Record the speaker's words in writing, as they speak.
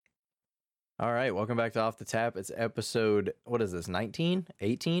All right, welcome back to Off the Tap. It's episode, what is this, 19?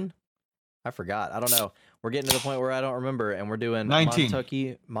 18? I forgot. I don't know. We're getting to the point where I don't remember, and we're doing 19.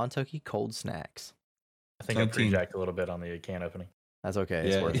 Montucky cold snacks. I think 19. I pre-jacked a little bit on the can opening. That's okay.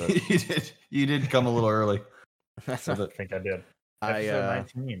 It's worth it. You did come a little early. I think I did. Episode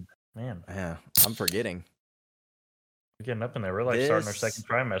 19. Man, yeah, I'm forgetting. we're getting up in there. We're like starting our second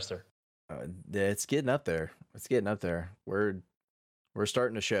trimester. It's getting up there. It's getting up there. We're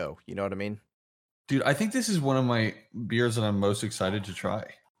starting to show. You know what I mean? Dude, I think this is one of my beers that I'm most excited to try.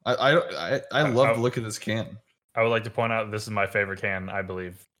 I love the look of this can. I would like to point out this is my favorite can, I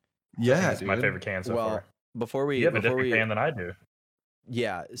believe. Yeah, It's my favorite can so far. You have a different can than I do.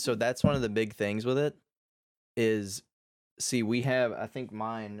 Yeah, so that's one of the big things with it is, see, we have, I think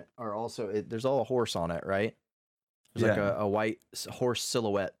mine are also, there's all a horse on it, right? There's like a white horse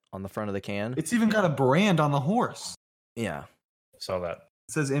silhouette on the front of the can. It's even got a brand on the horse. Yeah. Saw that.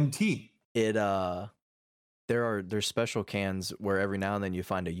 It says MT. There's special cans where every now and then you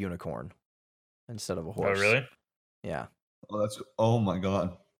find a unicorn instead of a horse. Oh, really? Yeah. Oh my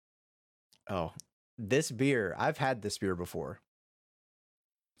god. Oh, this beer, I've had this beer before.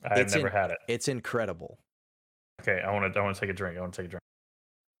 I've never had it. It's incredible. Okay, I want to take a drink.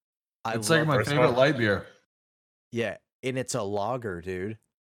 It's like my favorite light beer. Yeah, and it's a lager, dude.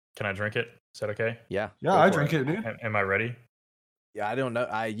 Can I drink it? Is that okay? Yeah. Yeah, I drink it, dude. Am I ready? Yeah, I don't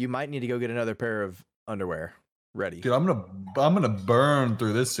know. You might need to go get another pair of underwear ready. Dude, I'm gonna burn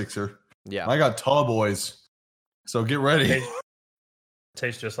through this sixer. Yeah. I got tall boys. So get ready. It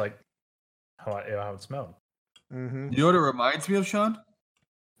tastes just like how it smelled. Mm-hmm. You know what it reminds me of, Sean?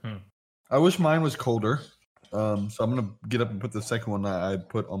 I wish mine was colder. So I'm gonna get up and put the second one I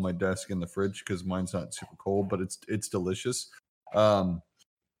put on my desk in the fridge because mine's not super cold, but it's delicious.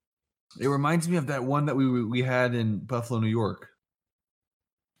 It reminds me of that one that we had in Buffalo, New York.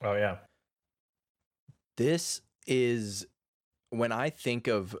 Oh yeah. This is, when I think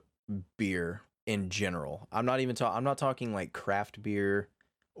of beer in general, I'm not talking like craft beer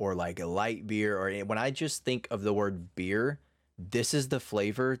or like a light beer, or when I just think of the word beer, this is the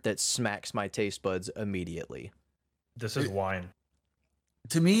flavor that smacks my taste buds immediately. This is wine.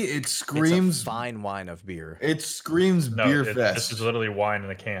 To me, it screams it's a fine wine of beer. It screams beer fest. This is literally wine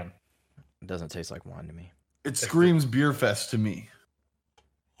in a can. It doesn't taste like wine to me. It screams beer fest to me.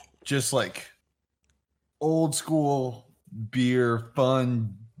 Just like old school beer,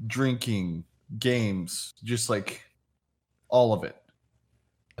 fun drinking games, just like all of it.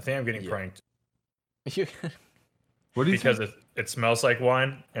 I think I'm getting pranked. What do you because think? it smells like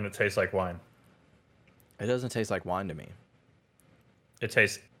wine and it tastes like wine. It doesn't taste like wine to me. It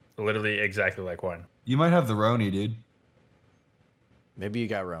tastes literally exactly like wine. You might have the Roni, dude. Maybe you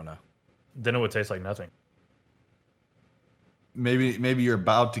got Rona. Then it would taste like nothing. Maybe you're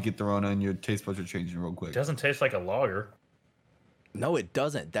about to get the Rona and your taste buds are changing real quick. It doesn't taste like a lager. No, it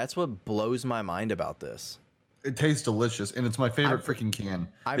doesn't. That's what blows my mind about this. It tastes delicious, and it's my favorite freaking can.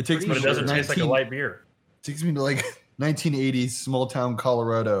 It takes me But it doesn't taste like a light beer. It takes me to like 1980s small town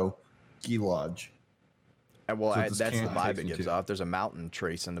Colorado ski lodge. Well, that's the vibe it gives off. There's a mountain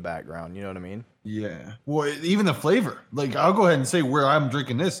trace in the background. You know what I mean? Yeah. Well, even the flavor. Like, I'll go ahead and say where I'm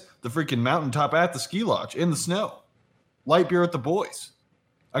drinking this. The freaking mountaintop at the ski lodge in the snow. Light beer with the boys.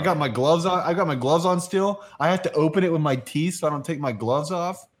 I got my gloves on still. I have to open it with my teeth so I don't take my gloves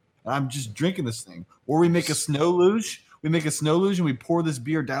off. And I'm just drinking this thing. Or we make a snow luge. We make a snow luge and we pour this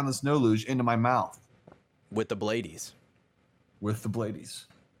beer down the snow luge into my mouth. With the Bladies.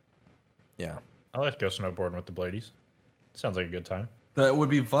 Yeah. I like to go snowboarding with the Bladies. Sounds like a good time. That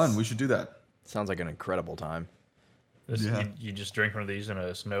would be fun. We should do that. Sounds like an incredible time. You just drink one of these in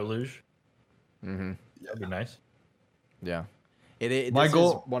a snow luge? Mm-hmm. That'd be nice. Yeah. This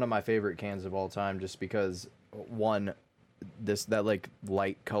is one of my favorite cans of all time just because, one, that like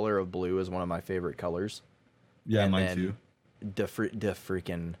light color of blue is one of my favorite colors. Yeah, and mine too. The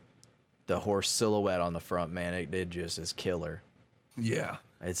horse silhouette on the front, man, it just is killer. Yeah.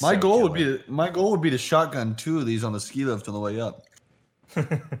 It's my goal would be to shotgun 2 of these on the ski lift on the way up.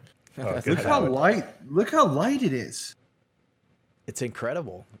 Look how light it is. It's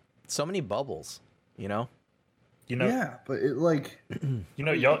incredible. So many bubbles, you know? Yeah, but it like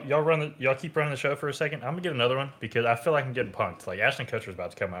y'all keep running the show for a second. I'm gonna get another one because I feel like I'm getting punked. Like Ashton Kutcher's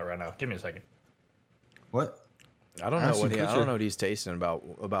about to come out right now. Give me a second. What? I don't know what he's tasting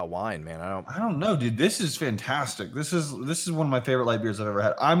about wine, man. I don't know, dude. This is fantastic. This is one of my favorite light beers I've ever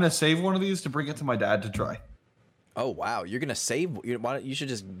had. I'm gonna save one of these to bring it to my dad to try. Oh wow, you're gonna save? You should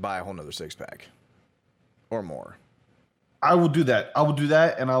just buy a whole nother 6-pack or more. I will do that. I will do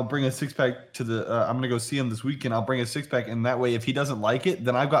that, and I'll bring a 6-pack to the. I'm gonna go see him this weekend. I'll bring a 6-pack, and that way, if he doesn't like it,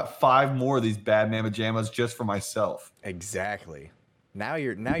 then I've got 5 more of these bad mamma jammas just for myself. Exactly. Now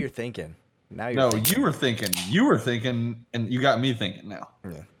you're thinking. Now you're No, thinking. you were thinking, and you got me thinking now.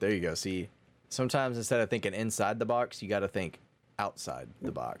 Yeah, there you go. See, sometimes instead of thinking inside the box, you got to think outside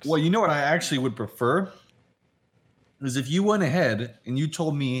the box. Well, you know what I actually would prefer is if you went ahead and you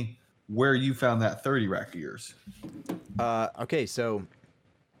told me where you found that 30 rack of yours. Okay, so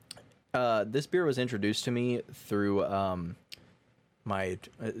this beer was introduced to me through my.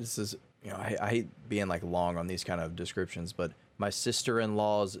 This is I hate being like long on these kind of descriptions, but my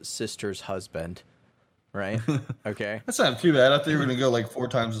sister-in-law's sister's husband, right? Okay. That's not too bad. I thought you were gonna go like 4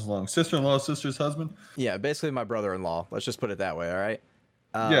 times as long. Sister-in-law, sister's husband. Yeah, basically my brother-in-law. Let's just put it that way. All right.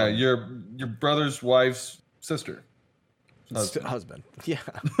 Yeah, your brother's wife's sister. Husband. Yeah.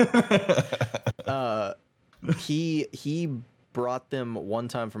 He brought them one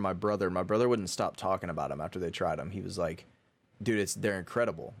time for my brother. My brother wouldn't stop talking about them after they tried them. He was like, "Dude, they're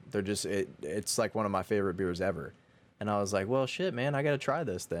incredible. They're just it's like one of my favorite beers ever." And I was like, "Well, shit, man, I gotta try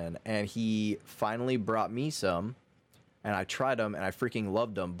this then." And he finally brought me some, and I tried them, and I freaking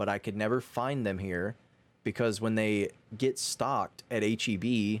loved them. But I could never find them here because when they get stocked at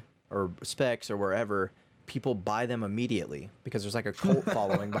HEB or Specs or wherever, people buy them immediately because there's like a cult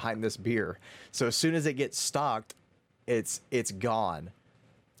following behind this beer. So as soon as it gets stocked, it's gone.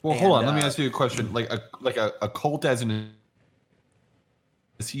 Well, hold on. Let me ask you a question. Like a cult as in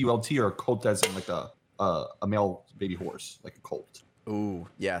a CULT or a cult as in like a male baby horse, like a colt? Ooh,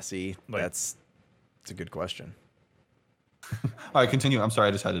 yeah. See, Like- that's a good question. All right, continue. I'm sorry,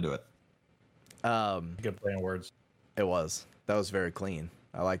 I just had to do it. Good play on words. It was. That was very clean.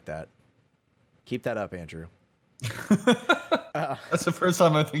 I like that. Keep that up, Andrew. That's the first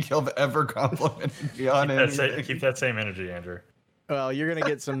time I think you've ever complimented me on anything. Keep that same energy, Andrew. Well, you're gonna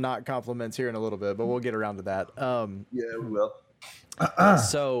get some not compliments here in a little bit, but we'll get around to that. Yeah, we will.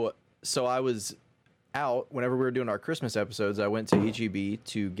 So I was out whenever we were doing our Christmas episodes. I went to HEB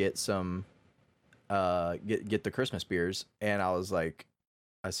to get some, get the Christmas beers, and I was like,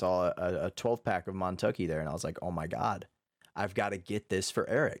 I saw a 12-pack of Montucky there, and I was like, oh my god, I've got to get this for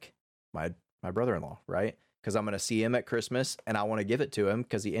Eric, my brother-in-law, right? Because I'm gonna see him at Christmas, and I want to give it to him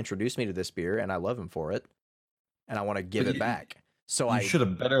because he introduced me to this beer, and I love him for it, and I want to give it back. So You should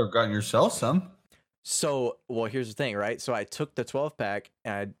have better have gotten yourself some. So, well, here's the thing, right? So I took the 12-pack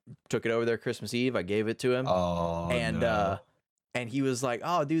and I took it over there Christmas Eve. I gave it to him. Oh, and no. And he was like,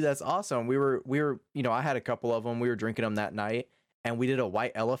 "Oh, dude, that's awesome." We were, I had a couple of them. We were drinking them that night, and we did a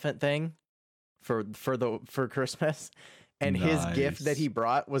white elephant thing for Christmas. And his gift that he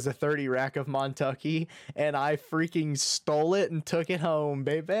brought was a 30 rack of Montucky, and I freaking stole it and took it home,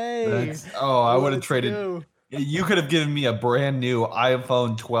 baby. I would have Let's traded. go. You could have given me a brand new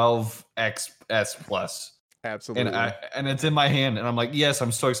iPhone 12 XS Plus. Absolutely. And it's in my hand, and I'm like, yes,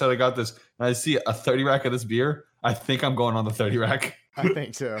 I'm so excited I got this. And I see a 30 rack of this beer. I think I'm going on the 30 rack. I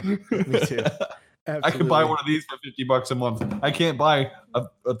think so. Me too. Absolutely. I could buy one of these for $50 a month. I can't buy a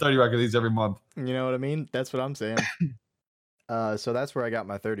 30 rack of these every month. You know what I mean? That's what I'm saying. So that's where I got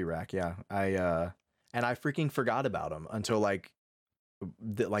my 30 rack. Yeah. And I freaking forgot about them until like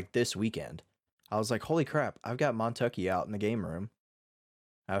this weekend. I was like, holy crap, I've got Montucky out in the game room.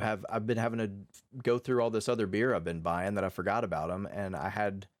 I've been having to go through all this other beer I've been buying that I forgot about them, and I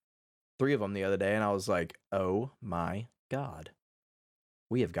had 3 of them the other day, and I was like, oh my god,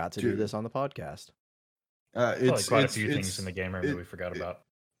 we have got to do this on the podcast. It's quite a few things in the game room that we forgot about.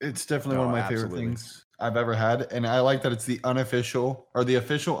 It's definitely one of my favorite things I've ever had, and I like that it's the unofficial or the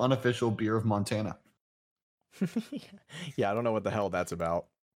official unofficial beer of Montana. Yeah, I don't know what the hell that's about.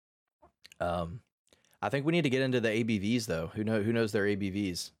 I think we need to get into the ABVs though. Who knows their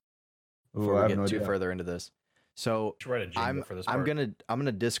ABVs before we get too further into this. So I'm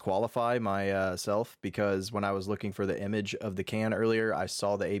gonna disqualify myself because when I was looking for the image of the can earlier, I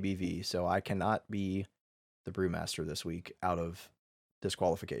saw the ABV, so I cannot be the brewmaster this week out of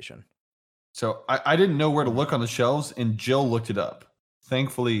disqualification. So I didn't know where to look on the shelves, and Jill looked it up.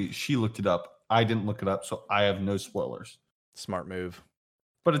 Thankfully, she looked it up. I didn't look it up, so I have no spoilers. Smart move.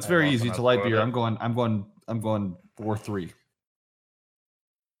 But it's very easy to light beer. I'm going 4-3. Okay.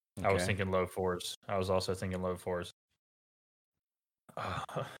 I was thinking low 4s. I was also thinking low 4s.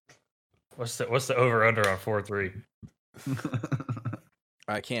 What's the over under on 4-3?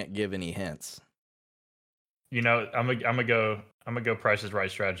 I can't give any hints. You know, I'm gonna go Price is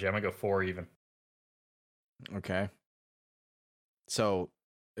Right strategy. I'm gonna go 4 even. Okay. So,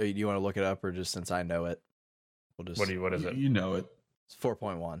 do you want to look it up, or just since I know it, we'll just. What is it? You know it. It's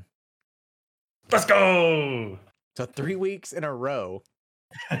 4.1. Let's go. So 3 weeks in a row,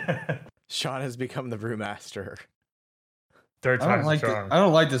 Sean has become the brewmaster. Third I don't time's like the charm. I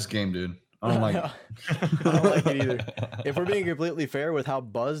don't like this game, dude. I don't like it. I don't like it either. If we're being completely fair with how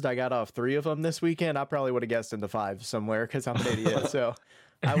buzzed I got off 3 of them this weekend, I probably would have guessed into 5 somewhere because I'm an idiot. So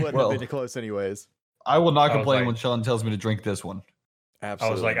I wouldn't Well, have been close anyways. I will not I was complain like- when Sean tells me to drink this one. Absolutely.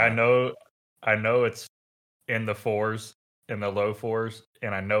 I was like, not. I know it's in the 4s, in the low 4s,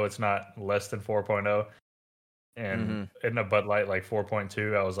 and I know it's not less than 4.0. And in a Bud Light like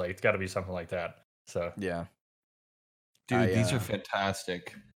 4.2, I was like, it's got to be something like that. So Yeah, Dude, these I, are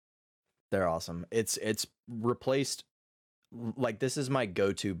fantastic. they're awesome. It's replaced. Like, this is my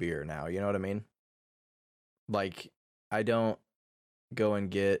go-to beer now. You know what I mean? Like, I don't go and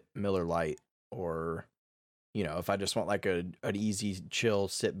get Miller Lite, or, you know, if I just want like an easy, chill,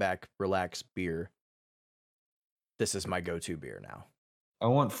 sit back, relax beer, this is my go-to beer now. I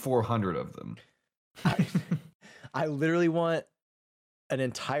want 400 of them. I literally want an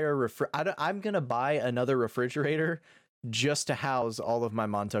entire I'm gonna buy another refrigerator just to house all of my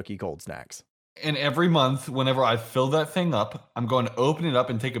Montucky cold snacks. And every month, whenever I fill that thing up, I'm going to open it up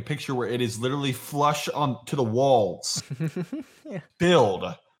and take a picture where it is literally flush on to the walls, Yeah. filled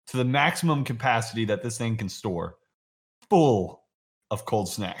to the maximum capacity that this thing can store, full of cold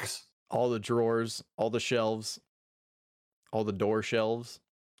snacks. All the drawers, all the shelves, all the door shelves.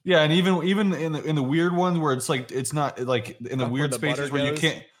 Yeah, and even in the weird ones where it's like it's not like in the Where weird the spaces butter where you goes?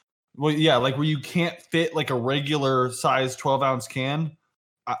 can't. Well, yeah, like where you can't fit like a regular size 12-ounce can.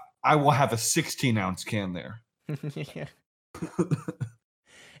 I will have a 16-ounce can there. Yeah.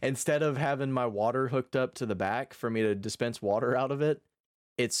 Instead of having my water hooked up to the back for me to dispense water out of it,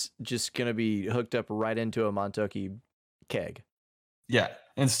 it's just gonna be hooked up right into a Montucky keg. Yeah.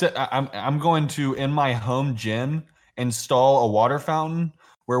 Instead, I'm going to in my home gym install a water fountain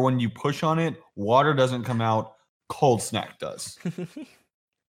where when you push on it, water doesn't come out, cold snack does.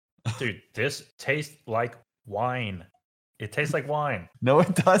 dude, this tastes like wine. It tastes like wine. No,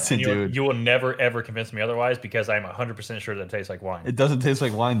 it doesn't, You, dude. you will never ever convince me otherwise because I'm 100% sure that it tastes like wine. It doesn't taste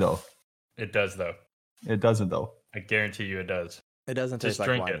like wine though. It does though. It doesn't though. I guarantee you it does. It doesn't Just taste like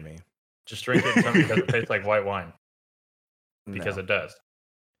drink wine it. to me. Just drink it and tell me it doesn't taste like white wine because No. it does.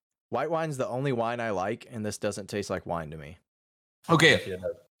 White wine's the only wine I like, and this doesn't taste like wine to me. Okay. It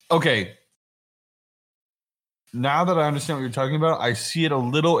does. Okay. Now that I understand what you're talking about, I see it a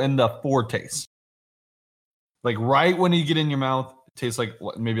little in the foretaste. Like right when you get in your mouth, it tastes like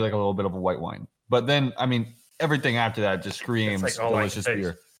maybe like a little bit of a white wine. But then, I mean, everything after that just screams like all I delicious taste.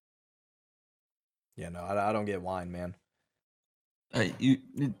 beer. Yeah, no, I don't get wine, man.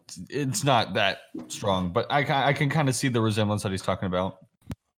 It's not that strong, but I can kind of see the resemblance that he's talking about.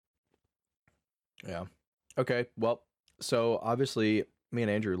 Yeah. Okay. Well, so obviously me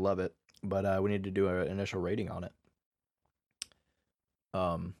and Andrew love it, but we need to do an initial rating on it.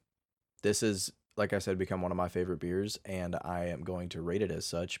 This is, like I said, become one of my favorite beers, and I am going to rate it as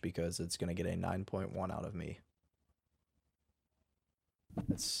such because it's going to get a 9.1 out of me.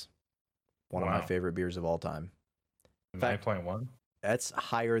 It's one of my Wow. favorite beers of all time. Fact- 9.1. That's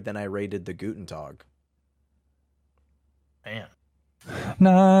higher than I rated the Guten Tag. Man.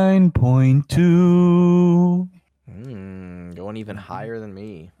 9.2. Going even higher than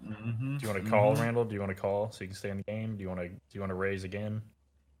me. Do you want to call, Randall? Do you want to call so you can stay in the game? Do you want to raise again?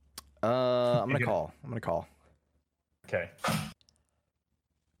 I'm You gonna can- call. Okay.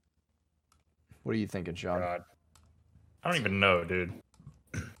 What are you thinking, Sean? God. I don't even know, dude.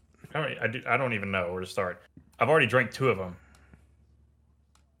 I don't even know where to start. I've already drank 2 of them.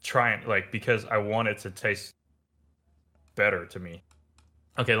 Trying because I want it to taste better to me.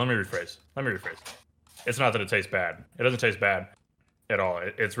 Okay, let me rephrase. It's not that it tastes bad. It doesn't taste bad at all.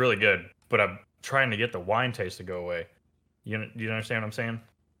 It's really good, but I'm trying to get the wine taste to go away. You understand what I'm saying?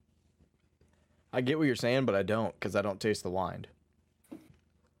 I get what you're saying, but I don't, because I don't taste the wine.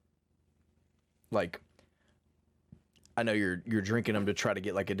 Like, I know you're drinking them to try to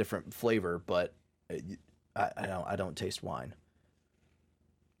get like a different flavor, but I don't taste wine.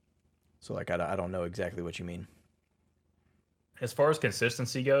 So like I don't know exactly what you mean. As far as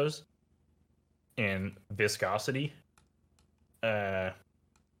consistency goes and viscosity, and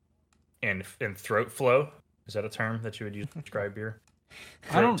throat flow, is that a term that you would use to describe beer?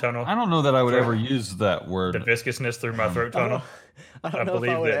 Throat tunnel. I don't know that I would Throat- ever use that word. The viscousness through my throat I tunnel. don't I know if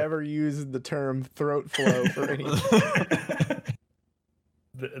believe I would that- ever use the term throat flow for any.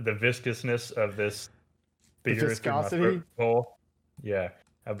 The viscousness of this The beer through my viscosity? throat hole. Yeah,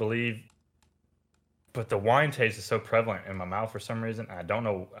 I believe. But the wine taste is so prevalent in my mouth for some reason. I don't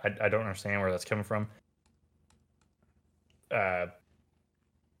know. I don't understand where that's coming from.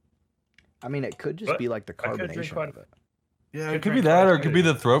 I mean, it could just But be like the I could drink carbonation quite- of it. Yeah, Could it could be drink that, quite or a it could bit be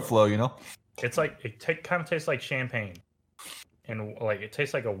of the throat flow. You know. It's like kind of tastes like champagne, and like it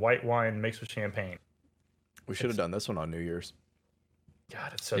tastes like a white wine mixed with champagne. We should have done this one on New Year's.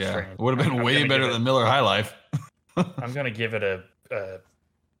 God, it's so Yeah, strange. it would have been I'm way gonna better give than Miller High Life. I'm gonna give it a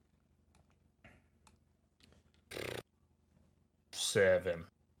 7.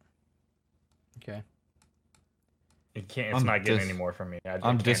 Okay. It can't. It's I'm not getting dis- any more from me. I I'm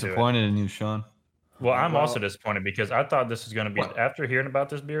can't do it. disappointed in you, Sean. Well, I'm Well- also disappointed because I thought this was going to be What? after hearing about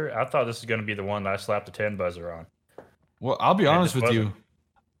this beer. I thought this was going to be the one that I slapped the 10 buzzer on. Well, I'll be It honest just with you. wasn't.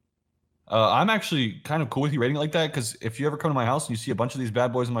 I'm actually kind of cool with you rating it like that because if you ever come to my house and you see a bunch of these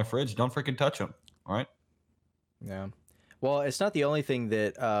bad boys in my fridge, don't freaking touch them. All right. Yeah. Well, it's not the only thing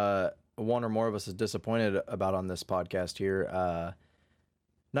that one or more of us is disappointed about on this podcast here.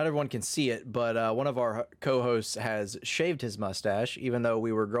 Not everyone can see it, but one of our co-hosts has shaved his mustache, even though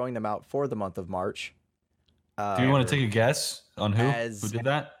we were growing them out for the month of March. Do you want to take a guess on who as- did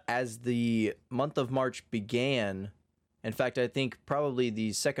that? As the month of March began, in fact, I think probably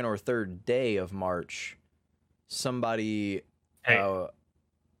the second or third day of March, somebody Hey,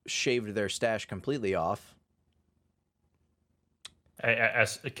 shaved their stash completely off.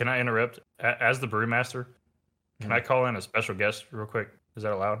 can I interrupt? As the brewmaster, can I call in a special guest real quick? Is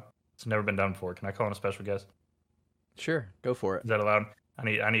that allowed? It's never been done before. Can I call in a special guest? Sure, go for it. Is that allowed? I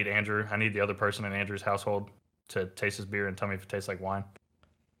need Andrew. I need the other person in Andrew's household to taste his beer and tell me if it tastes like wine.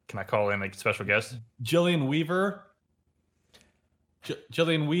 Can I call in a special guest? Jillian Weaver.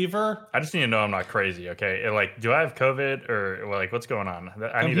 Jillian Weaver. I just need to know I'm not crazy, okay? Like, do I have COVID or like what's going on?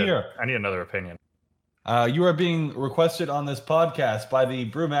 I Come need here. I need another opinion. You are being requested on this podcast by the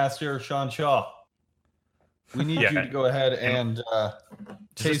brewmaster Sean Shaw. We need Yeah. you to go ahead and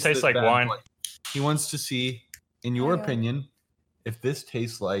Does this taste like bad wine? boy. He wants to see, in your Yeah. opinion, if this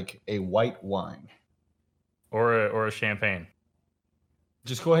tastes like a white wine. Or a champagne?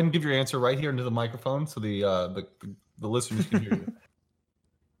 Just go ahead and give your answer right here into the microphone so the listeners can hear you.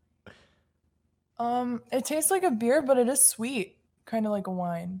 It tastes like a beer, but it is sweet, kind of like a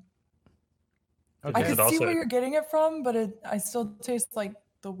wine. Okay. I Is can it see also where you're getting it from, but I still taste like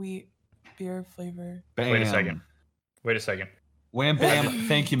the wheat beer flavor. Bam. Wait a second. Wait a second. Wham bam.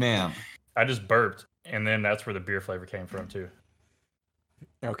 Thank you, ma'am. I just burped, and then that's where the beer flavor came from too.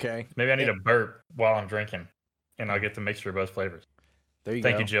 Okay, Maybe I need to burp while I'm drinking, and I'll get the mixture of both flavors. there you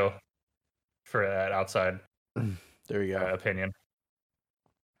Thank go. you, Jill, for that outside There you go. opinion.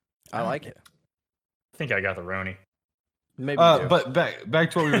 I like it. I think I got the Roni. Maybe you do. But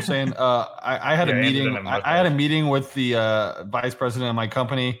back to what we were saying. I had a Yeah, Andrew meeting. didn't have I had a mustache. meeting with the vice president of my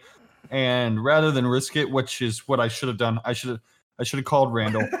company, and rather than risk it, which is what I should have done, I should have called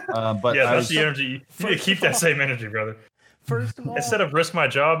Randall. But Yeah, I that's was, the energy. You need to keep that same energy, brother. First of all, Instead of risk my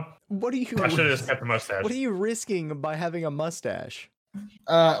job, what are you? I should have just kept the mustache. What are you risking by having a mustache?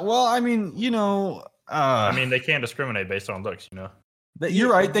 well, I mean, you know, I mean, they can't discriminate based on looks, you know. you're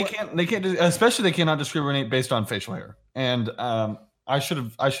Yeah, right. They what- can't. They can't. Especially, they cannot discriminate based on facial hair. And I should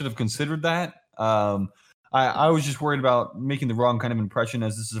have considered that. I was just worried about making the wrong kind of impression,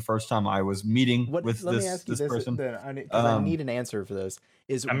 as this is the first time I was meeting with let me this ask you this person. then. I Um, need an answer for this.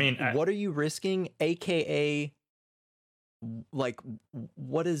 I mean, what are you risking? AKA, like,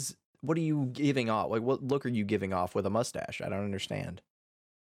 what are you giving off? Like, what look are you giving off with a mustache? I don't understand.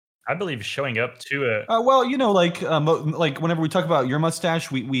 I believe showing up to a Well, you know, like whenever we talk about your mustache,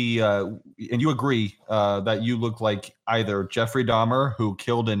 we and you agree that you look like either Jeffrey Dahmer, who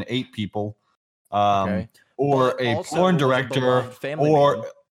killed and ate people, Okay. or But a also porn was a director, beloved family or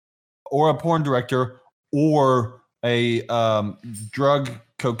man. a porn director, or a drug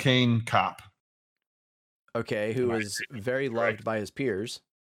cocaine cop. Okay, who Right. is very Right. loved by his peers.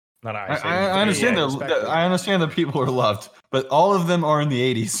 not I, ice. I understand yeah, that. respectfully. I understand that people are loved, but all of them are in the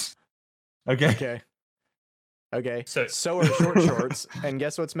 80s. Okay. Okay. Okay. So- So are short shorts, and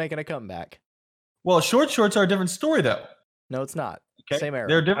guess what's making a comeback? Well, short shorts are a different story, though. No, it's not. Okay, Same era.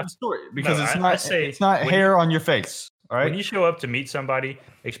 they're a different story because No, it's I not. say It's not when hair on your face. All right. When you show up to meet somebody,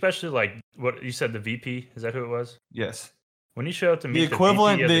 especially like what you said, the VP, is that who it was? Yes. When you show up to The meet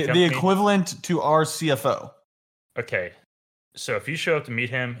equivalent. the VP of The company, equivalent to our CFO. Okay, so if you show up to meet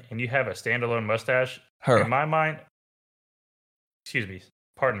him and you have a standalone mustache, Her. in my mind, excuse me,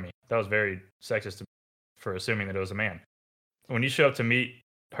 pardon me, that was very sexist for assuming that it was a man. When you show up to meet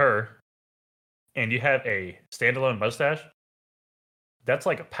her and you have a standalone mustache, that's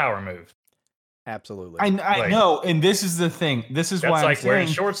like a power move. Absolutely. I Like- know, and this is the thing. This is That's why I'm like wearing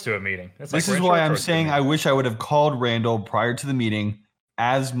saying. shorts to a meeting. That's This like is wearing why short I'm shorts to a saying I meeting. wish I would have called Randall prior to the meeting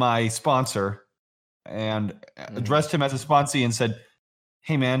as my sponsor and Mhm. addressed him as a sponsee and said,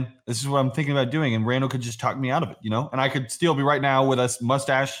 hey man, this is what I'm thinking about doing, and Randall could just talk me out of it, you know, and I could still be right now with a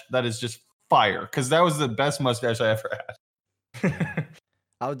mustache that is just fire because that was the best mustache I ever had.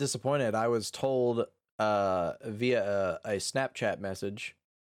 I was disappointed. I was told via a Snapchat message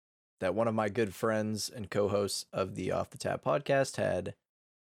that one of my good friends and co-hosts of the Off the Tap podcast had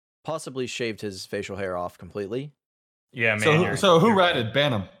possibly shaved his facial hair off completely. Yeah, man. So who ratted?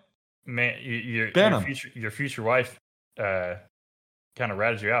 Ban him. Man, Ban him. your future wife kind of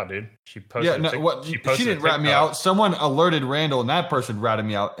ratted you out, dude. She posted. She didn't rat me out. Someone alerted Randall, and that person ratted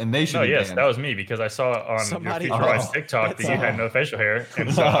me out, and they should. No, be yes, banned. that was me because I saw on Somebody- your future wife's TikTok that you had no facial hair,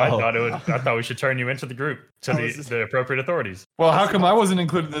 and so I thought we should turn you into the group to the appropriate authorities. Well, how come I wasn't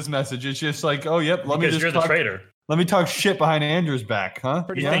included in this message? It's just like, oh, yep, Because you're the traitor. Let me talk shit behind Andrew's back, huh?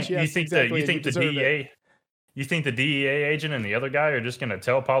 Pretty You much, think yes, the exactly, you DEA deserve it. you think the DEA agent and the other guy are just gonna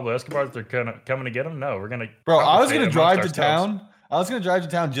tell Pablo Escobar that they're coming to get him? No, we're gonna. Bro, I was gonna compensate drive to amongst ourselves. town. I was gonna drive to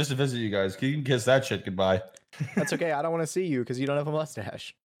town just to visit you guys. You can kiss that shit goodbye. That's okay. I don't want to see you because you don't have a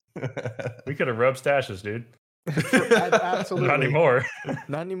mustache. We could have rubbed stashes, dude. Absolutely. Not anymore.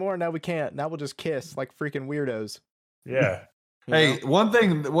 Not anymore. Now we can't. Now we'll just kiss like freaking weirdos. Yeah. you Hey, know? one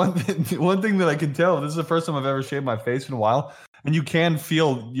thing that I can tell. This is the first time I've ever shaved my face in a while, and you can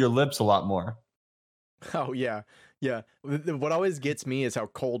feel your lips a lot more. Oh yeah, yeah. What always gets me is how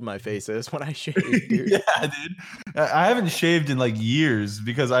cold my face is when I shave, dude. Yeah, dude. I haven't shaved in like years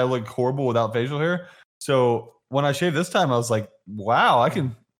because I look horrible without facial hair. So when I shaved this time, I was like, wow,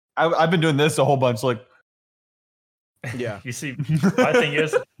 I've been doing this a whole bunch. Like, Yeah. You see, my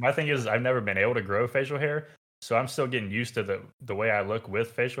thing is I've never been able to grow facial hair, so I'm still getting used to the way I look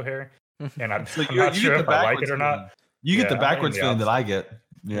with facial hair, and I'm so not sure if I like it or not. You get Yeah, the I'm backwards the feeling that opposite. I get.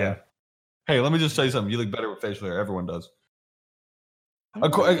 Yeah. Yeah. Hey, let me just tell you something. You look better with facial hair. Everyone does.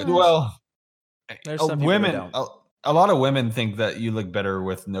 There's Well, some people that women. don't. A lot of women think that you look better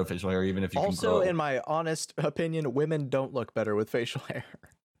with no facial hair, even if you can Also, grow. in my honest opinion, women don't look better with facial hair.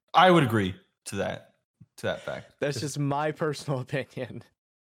 I would agree to that fact. That's just my personal opinion.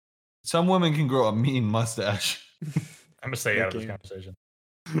 Some women can grow a mean mustache. I'm gonna stay out of this Thank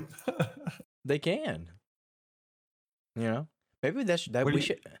conversation. They can. You know, maybe we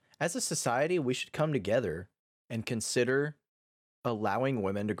should, as a society, we should come together and consider allowing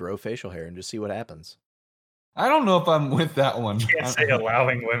women to grow facial hair and just see what happens. I don't know if I'm with that one. Can't say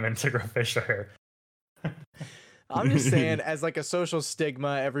allowing women to grow facial hair. I'm just saying, as like a social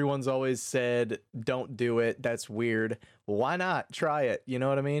stigma, everyone's always said, don't do it. That's weird. Why not try it? You know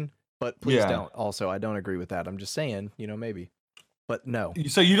what I mean? But please Yeah. don't. Also, I don't agree with that. I'm just saying, maybe. But no.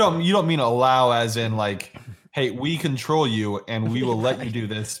 So you don't mean allow as in like, hey, we control you and we will let you do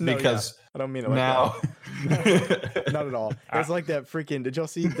this No, yeah. because I don't mean it like now. that. Not at all. It's like that freaking, did y'all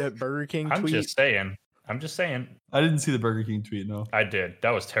see that Burger King I'm tweet? just saying. I didn't see the Burger King tweet. No. I did. That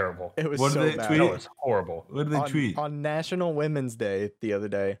was terrible. It was What did so they bad. tweet? That was horrible. What did they tweet? On National Women's Day the other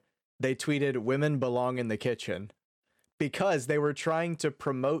day, they tweeted "Women belong in the kitchen" because they were trying to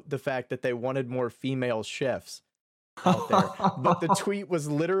promote the fact that they wanted more female chefs out there. But the tweet was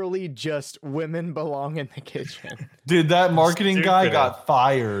literally just "Women belong in the kitchen." Dude, that marketing guy Stupid. got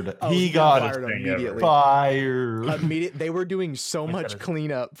fired. Oh, He got got fired thing ever. immediately. fired. They were doing so Like much that is-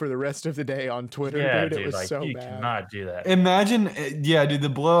 cleanup for the rest of the day on Twitter. Yeah, dude, it dude. was Like so you bad. cannot do that. Imagine, yeah, dude, the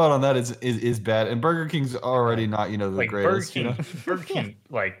blowout on that is bad. And Burger King's already not, the Like greatest. Burger King,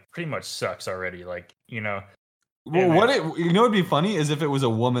 like pretty much sucks already. Like Well, Yeah, what'd be funny is if it was a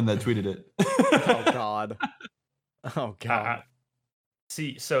woman that tweeted it. Oh God. Oh God.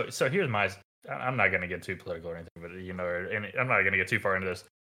 see. So here's my. I'm not gonna get too political or anything, but and I'm not gonna get too far into this.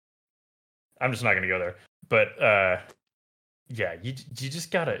 I'm just not gonna go there. But yeah, you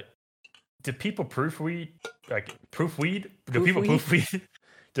just gotta. Do people proofread? Like proofread? Do people Proofread?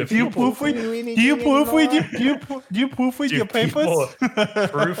 proofread? Do you proofread? Do you proofread? Do you proofread Do your papers? people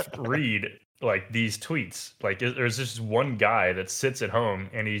proofread like these tweets? Like, there's just one guy that sits at home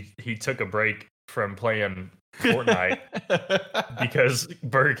and he took a break from playing Fortnite because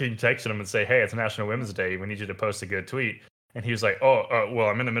Burger King texted him and say, "Hey, it's National Women's Day. We need you to post a good tweet." And he was like, "Oh, well,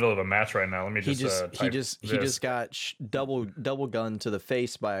 I'm in the middle of a match right now. Let me He just." he just got double gunned to the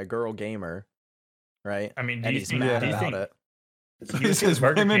face by a girl gamer, right? I mean, do And you he's think? mad Do you about think? it. He says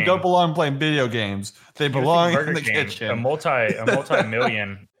women don't belong playing video games. They you would think belong in Burger the King, kitchen. a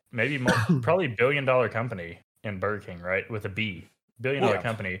multi-million, maybe probably billion-dollar company in Burger King, right? With a B, billion-dollar Yeah.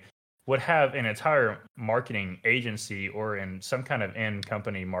 company would have an entire marketing agency or in some kind of in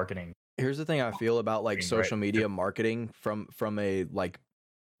company marketing. Here's the thing I feel about like Right. social media marketing from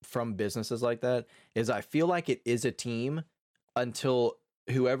businesses like that is I feel like it is a team until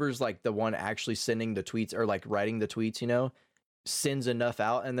whoever's like the one actually sending the tweets or like writing the tweets, sends enough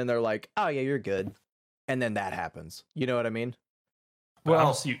out, and then they're like, "Oh yeah, you're good," and then that happens. You know what I mean? Well, Well-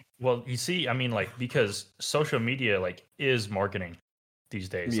 honestly, you see, I mean, like, because social media like is marketing these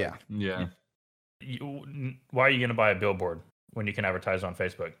days. Yeah. Like, Yeah. why are you going to buy a billboard when you can advertise on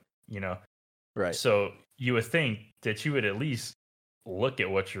Facebook? You know, Right. so you would think that you would at least look at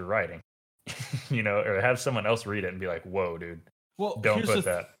what you're writing, you know, or have someone else read it and be like, "Whoa, dude, Well, don't here's put the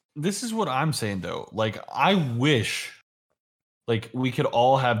that." This is what I'm saying though. Like, I wish, like, we could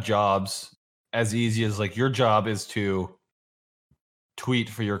all have jobs as easy as like your job is to tweet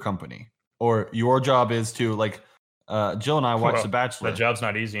for your company, or your job is to like. Jill and I watched Well, The Bachelor. That job's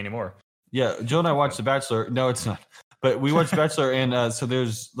not easy anymore. Yeah, Jill and I watched The Bachelor. No, it's not. But we watched Bachelor, and so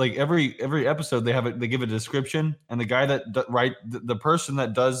there's like every episode they give a description, and the guy that the person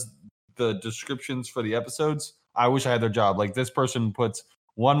that does the descriptions for the episodes, I wish I had their job. Like this person puts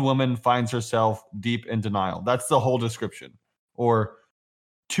one woman finds herself deep in denial. That's the whole description. Or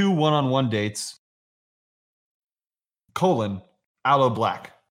 2 one-on-one dates, aloe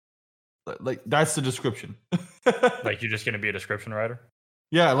black. Like that's the description. Like, you're just going to be a description writer.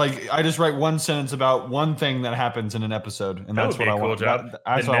 Yeah, like I just write one sentence about one thing that happens in an episode, and That that's would what be I a cool want. job.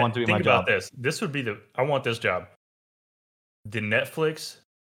 That's what I want to be my Think about job. this. This would be I want this job. The Netflix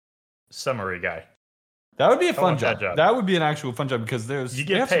summary guy. That would be a fun want that job. job. That would be an actual fun job because You they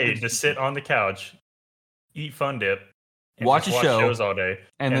get have some paid good- to sit on the couch, eat Fun Dip, and Watch just a show, shows all day,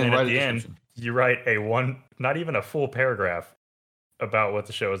 and then at write a the end, description. you write not even a full paragraph about what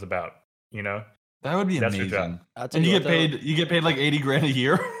the show is about. You know, That would be That's your amazing. job. I'll tell And you what, get though, paid. You get paid like $80,000 a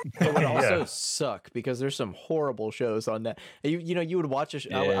year. It would Yeah. also suck because there's some horrible shows on that. You would watch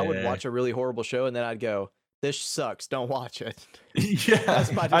I would Yeah. watch a really horrible show, and then I'd go, "This sucks. Don't watch it." Yeah,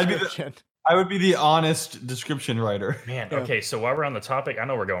 That's my I'd be the- description. I would be the honest description writer. man. Yeah. Okay, so while we're on the topic, I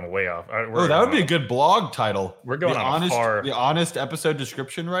know we're going way off. Oh, that would be a good blog title. We're going the on a honest, far- the honest episode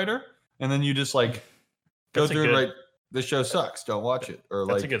description writer, and then you just like go That's a through and good- write. This show sucks. Don't watch it. Or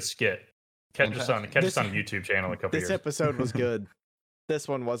That's like a good skit. Catch us on This- YouTube channel in a couple This years. episode was good. This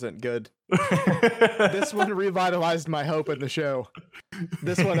one wasn't good. This one revitalized my hope in the show.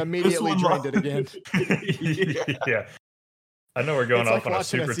 This one immediately one drained lo- it again. Yeah, I know we're going It's off like on a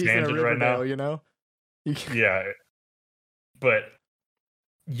watching super season of tangent right now. Riverdale, you know? Yeah, but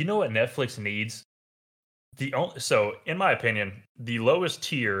you know what Netflix needs? So in my opinion, the lowest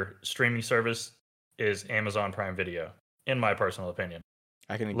tier streaming service is Amazon Prime Video. In my personal opinion,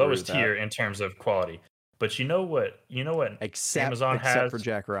 I can agree lowest with that. tier in terms of quality. But you know what? Except Amazon except for has-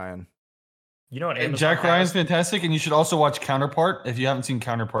 Jack Ryan. You know what? And Amazon Jack Ryan's has? fantastic, and you should also watch Counterpart. If you haven't seen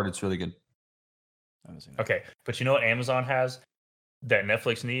Counterpart, it's really good. I haven't seen that. Okay, but you know what Amazon has that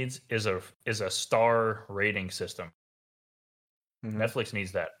Netflix needs is a star rating system. Mhm. Netflix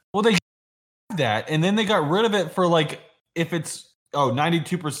needs that. Well, they had that, and then they got rid of it for like if it's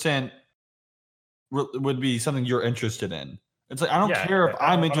 92% would be something you're interested in. It's like I don't Yeah, care if I don't- I'm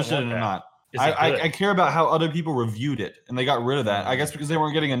I don't interested want in it or that. not. Is it I good? care about how other people reviewed it, and they got rid of that. I guess because they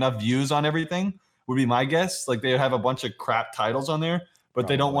weren't getting enough views on everything. Would be my guess. Like they have a bunch of crap titles on there, but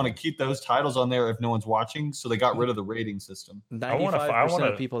they don't want to Probably. keep those titles on there if no one's watching. So they got rid of the rating system. 95% wanna-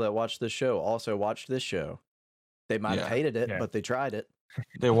 of people that watch this show also watch this show. They might have Yeah. hated it, Yeah. but they tried it.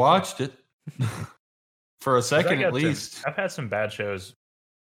 They watched it for a 'Cause I second got at some- least. I've had some bad shows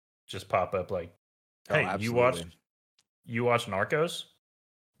just pop up. Like, Oh, hey, absolutely. you watch Narcos?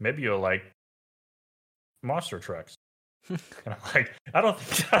 Maybe you'll like monster trucks. And I'm like, I don't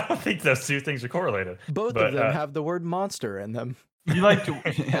think those two things are correlated. Both But, of them uh, have the word monster in them You like to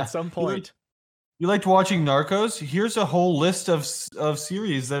at some point. You liked watching Narcos? Here's a whole list of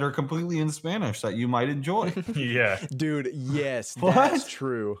series that are completely in Spanish that you might enjoy. Yeah. Dude, yes, What? that's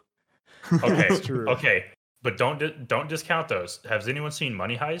true. Okay. That's true. Okay. But don't discount those. Has anyone seen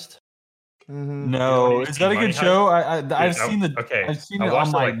Money Heist? Mhm. No, You is that a Money good Heist? show? I've Dude, seen the okay. I've seen I it on watched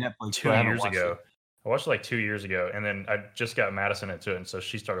it my like Netflix 2 but I haven't years watched ago. it. I watched it like 2 years ago, and then I just got Madison into it, and so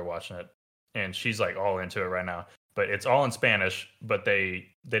she started watching it, and she's like all into it right now. But it's all in Spanish, but they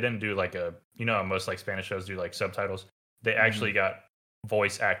didn't do like a how most like Spanish shows do like subtitles. They actually got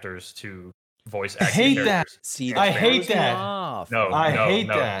voice actors to voice act. hate the that. characters. See, I that hate throws me that. off. No, I hate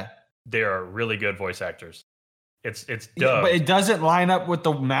no. that. They are really good voice actors. It's Yeah, dubbed. but it doesn't line up with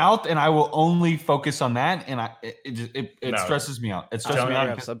the mouth, and I will only focus on that. And it No. stresses me out. It I stresses don't me have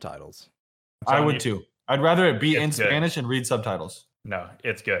out. because subtitles. I telling would you, too. I'd rather it be in It's good. Spanish and read subtitles. No,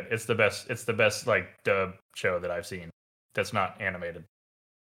 it's good. It's the best. It's the best like dub show that I've seen. That's not animated.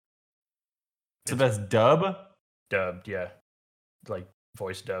 It's the best dub. Dubbed, yeah, like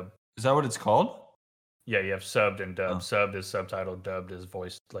voice dub. Is that what it's called? Yeah, you have subbed and dubbed. Oh. Subbed is subtitled. Dubbed is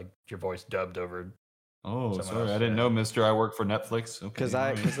voice, like your voice dubbed over Oh, Someone sorry, else I didn't said. know, Mister. I work for Netflix. Okay, Because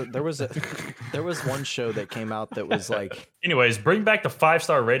all right. there was one show that came out that was like Anyways, bring back the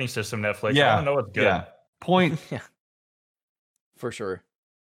 5-star rating system, Netflix. I want to know what's good. Yeah. Point. for sure.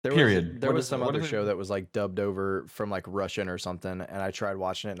 There Period. Was, there What was is- some what other is it- show that was like dubbed over from like Russian or something, and I tried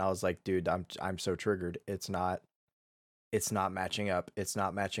watching it, and I was like, dude, I'm so triggered. It's not matching up. It's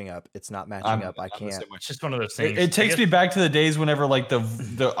not matching up. It's not matching up. I I'm the can't. same way. It's just one of those things. It takes me back to the days whenever like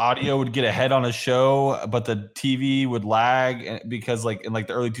the audio would get ahead on a show, but the TV would lag because like in like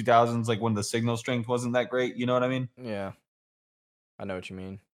the early 2000s, like when the signal strength wasn't that great. You know what I mean? Yeah, I know what you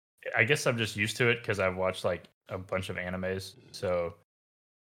mean. I guess I'm just used to it because I've watched like a bunch of animes. So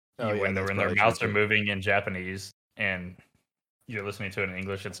Oh, yeah, when that's their probably mouths true, are too. moving in Japanese and you're listening to it in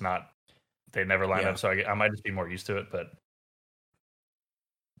English, it's not. They never line Yeah. up. So I might just be more used to it, but.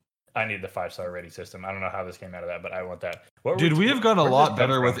 I need the 5-star rating system. I don't know how this came out of that, but I want that. Dude, we have gotten a where'd this lot come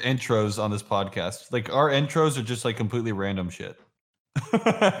better from? with intros on this podcast. Like our intros are just like completely random shit.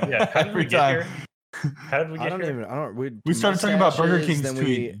 Yeah, how did we Every get time. here? How did we I get don't here? even. I don't. We started talking about Burger mustaches, King's then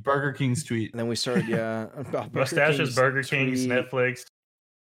tweet. Burger King's tweet. And then we started, yeah, about Mustaches, Burger King's, tweet. Netflix,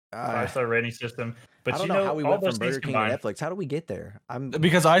 Uh, 5-star rating system. But I don't you know how we all went those from things Burger King combined. to Netflix. How do we get there?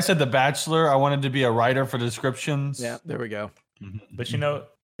 Because I said The Bachelor, I wanted to be a writer for descriptions. Yeah, there we go. But you know,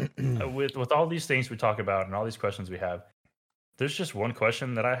 with all these things we talk about and all these questions we have, there's just one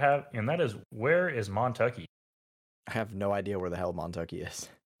question that I have, and that is, where is Montucky? I have no idea where the hell Montucky is.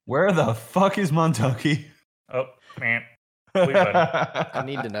 Where the fuck is Montucky? Oh man, Wait, bud. I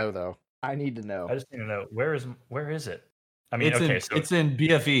need to know though. I need to know. I just need to know where is it? I mean, It's okay, in, so it's in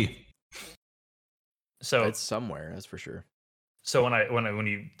BFE. It's somewhere, that's for sure. So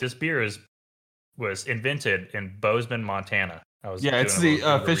this beer was invented in Bozeman, Montana. Yeah, it's doing a the little bit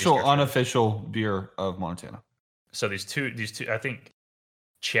of official, research here. unofficial beer of Montana. So these two, I think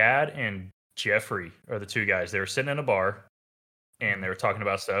Chad and Jeffrey are the two guys. They were sitting in a bar and they were talking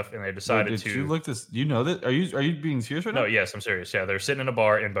about stuff, and they decided Did to. you look this? You know that? Are you being serious right now? No, yes, I'm serious. Yeah, they're sitting in a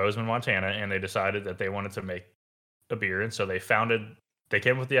bar in Bozeman, Montana, and they decided that they wanted to make a beer, and so they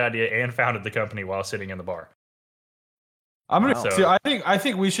came up with the idea and founded the company while sitting in the bar. I'm gonna Wow. see. I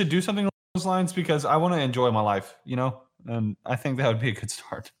think we should do something along those lines because I want to enjoy my life, you know, and I think that would be a good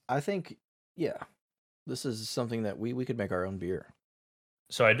start. I think, yeah, this is something that we could make our own beer.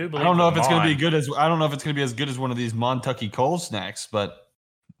 So I do believe. I don't know if the it's gonna be Mon- good as I don't know if it's gonna be as good as one of these Montucky cold snacks, but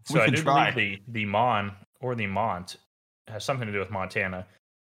So we I can do try. believe the Mon or the Mont has something to do with Montana,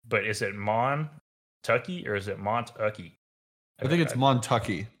 but is it Montucky or is it Montucky? I think it's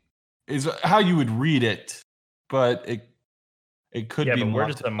Montucky. Is how you would read it, but it could Yeah, be. but where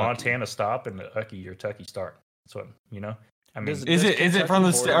does the Montucky. Montana stop and the Ucky or Tucky start? That's what I mean. Does Is it from Kentucky the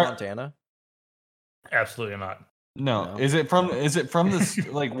border start- Montana? absolutely not. No, No. is it from the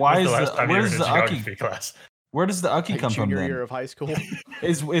like? Why When's is the last time you where were does in the a Ucky? geography class? Where does the Ucky Like come from junior year then? of high school?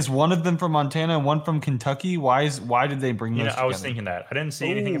 Is one of them from Montana and one from Kentucky? Why did they bring You those know, I was together? thinking that. I didn't see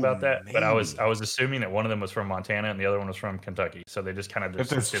anything about Ooh, that, but I was maybe. assuming that one of them was from Montana and the other one was from Kentucky. So they just kind of If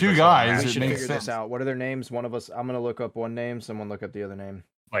there's did two this guys, little We it math. should makes figure sense. this out. What are their names? One of us. I'm gonna look up one name. Someone look up the other name.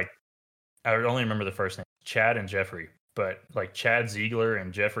 Like, I only remember the first name, Chad and Jeffrey, but like Chad Ziegler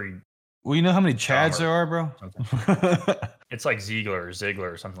and Jeffrey, Well, you know how many Chads Dahmer. there are, bro? it's like Ziegler or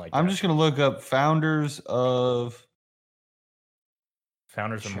Ziegler or something like that. I'm just gonna look up founders of.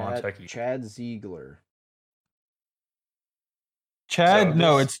 Founders of Montucky. Chad Ziegler. Chad, So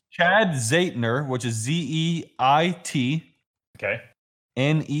no, this- it's Chad Zeitner, which is Zeitner, Okay.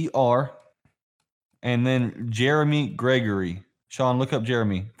 and then Jeremy Gregory. Sean, look up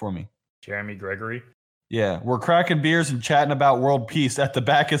Jeremy for me. Jeremy Gregory. Yeah, we're cracking beers and chatting about world peace at the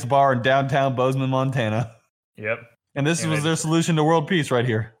Bacchus Bar in downtown Bozeman, Montana. Yep. And this And was they their just- solution to world peace right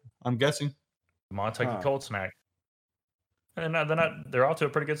here. I'm guessing. Montucky Huh. cold snack. And they're off to a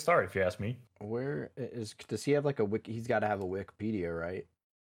pretty good start, if you ask me. Where is? Does he have like a wiki? He's got to have a Wikipedia, right?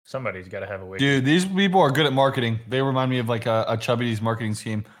 Somebody's got to have a way. Dude, these people are good at marketing. They remind me of like a Chubby's marketing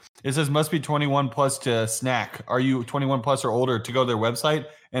scheme. It says must be 21 plus to snack. Are you 21 plus or older to go to their website?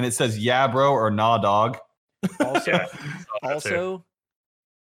 And it says yeah, bro, or nah, dog. Also, Yeah. also,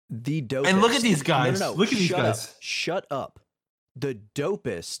 the dopest. And look at these guys. No, Look at these shut guys. Up. Shut up. The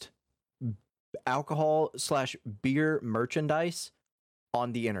dopest alcohol/beer merchandise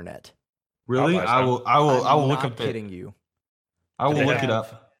on the internet. Really? buy I some. will. I will. I I'm will look not up. kidding you. I will They look have- it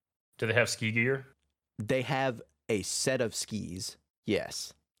up. Do they have ski gear? They have a set of skis,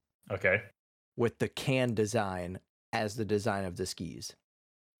 yes, Okay. with the can design as the design of the skis.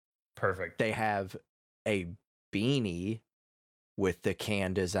 Perfect. They have a beanie with the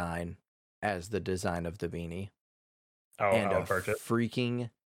can design as the design of the beanie. Oh, and I'll a purchase. freaking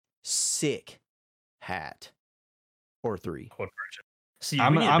sick hat or 3. I would purchase. See,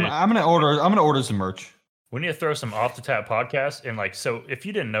 I'm gonna order some merch. we need to throw some off the tap podcasts and like, so if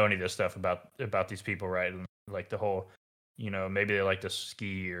you didn't know any of this stuff about these people, right, and like the whole, maybe they like to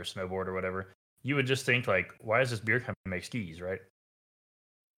ski or snowboard or whatever, you would just think like, why is this beer company make skis, right?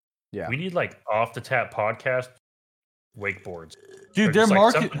 Yeah. We need like off the tap podcast wakeboards. Dude, Or their just, like,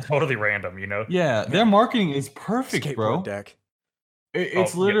 market, something totally random, Yeah, their marketing is perfect, bro. Skateboard deck.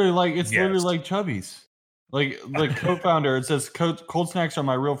 It's Oh, literally like literally yes. like Chubby's. Like the co-founder, it says cold snacks are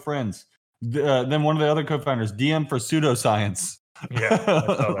my real friends. Then one of the other co-founders, DM for pseudoscience. Yeah, I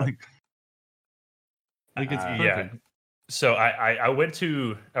saw that. like it's perfect. Yeah. So I went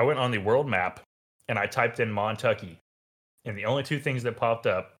on the world map and I typed in Montucky, and the only two things that popped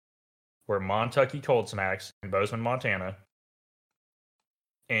up were Montucky Cold Snacks in Bozeman, Montana,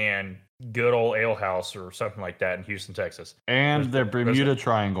 and good old Ale House or something like that in Houston, Texas. And their Bermuda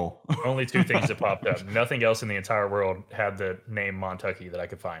Triangle. Only two things that popped up. Nothing else in the entire world had the name Montucky that I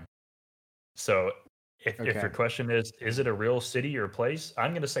could find. So if your question is it a real city or place?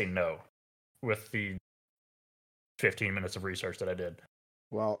 I'm going to say no with the 15 minutes of research that I did.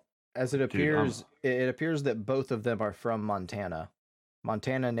 Well, as it appears, it appears that both of them are from Montana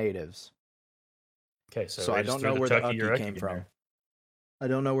natives. Okay, So I don't know where the Ucky came from. I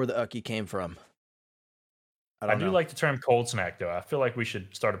don't know where the Ucky came from. I do like the term cold snack though. I feel like we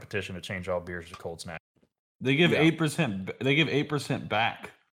should start a petition to change all beers to cold snack. They give 8%. They give 8%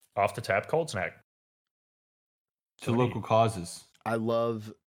 back Off the tap cold snack to local causes. I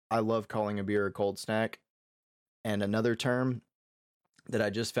love calling a beer a cold snack. And another term that I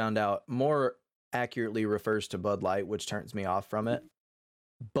just found out more accurately refers to Bud Light, which turns me off from it.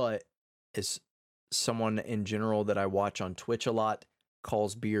 But is someone in general that I watch on Twitch a lot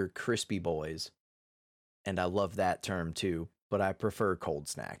calls beer crispy boys. And I love that term too, but I prefer cold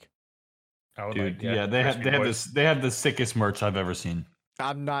snack. Dude, they have the sickest merch I've ever seen.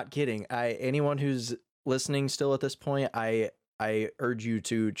 I'm not kidding. Anyone who's listening still at this point, I urge you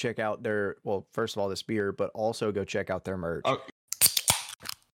to check out their, well, first of all, this beer, but also go check out their merch.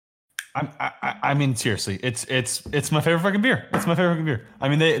 I mean, seriously, it's my favorite fucking beer. It's my favorite fucking beer. I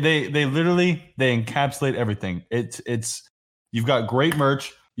mean, they literally encapsulate everything. It's you've got great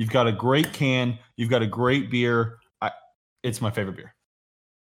merch, you've got a great can, you've got a great beer. It's my favorite beer.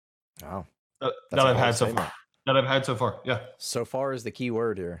 Wow. That I've had so far. That I've had so far. Yeah. So far is the key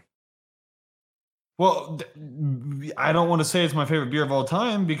word here. Well, I don't want to say it's my favorite beer of all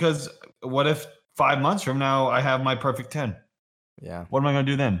time because what if 5 months from now I have my perfect 10? Yeah. What am I going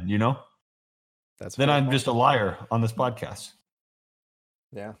to do then? Then I'm just a liar on this podcast.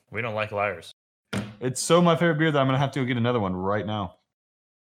 Yeah. We don't like liars. It's so my favorite beer that I'm going to have to go get another one right now.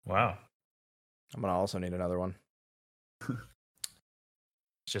 Wow. I'm going to also need another one.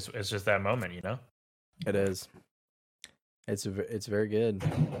 It's just that moment, It is. It's very good.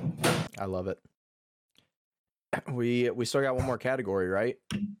 I love it. We still got one more category, right?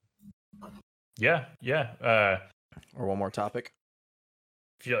 Yeah. Or one more topic.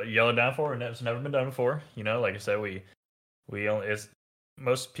 Yell it down for, and it's never been done before. Like I said, we only, it's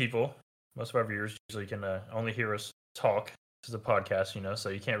most of our viewers usually can only hear us talk. This is a podcast, so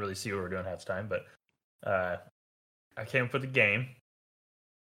you can't really see what we're doing half the time. But I came up with a game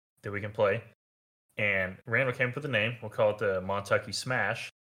that we can play, and Randall came up with a name. We'll call it the Montucky Smash.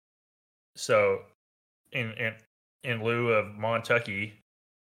 So, in lieu of Montucky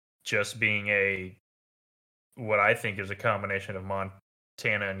just being what I think is a combination of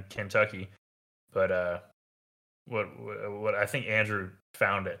Montana and Kentucky, but what I think Andrew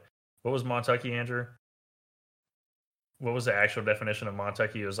found it. What was Montucky, Andrew? What was the actual definition of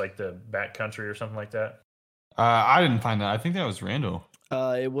Montucky? It was like the back country or something like that. I didn't find that. I think that was Randall.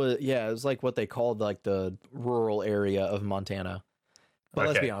 It was like what they called like the rural area of Montana. But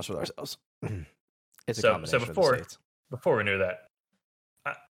let's be honest with ourselves. It's a combination of the states. Before we knew that,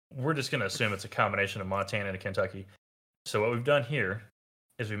 we're just going to assume it's a combination of Montana and Kentucky. So what we've done here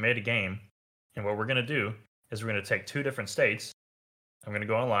is we made a game, and what we're going to do is we're going to take two different states. I'm going to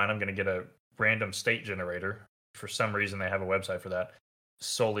go online. I'm going to get a random state generator. For some reason, they have a website for that,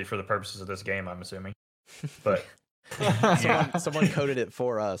 solely for the purposes of this game, I'm assuming. But someone coded it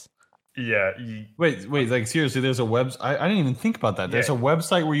for us. Yeah. Wait, like seriously, there's a website. I didn't even think about that. There's a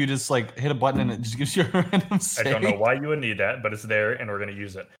website where you just like hit a button and it just gives you a random state. I don't know why you would need that, but it's there and we're going to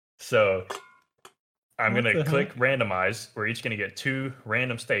use it. So I'm going to click randomize. We're each going to get two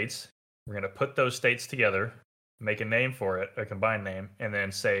random states. We're going to put those states together, make a name for it, a combined name, and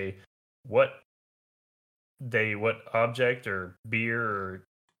then say what object or beer or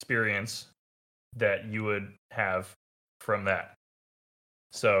experience that you would have from that.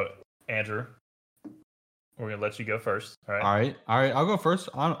 So, Andrew, We're gonna let you go first. All right. All right. I'll go first.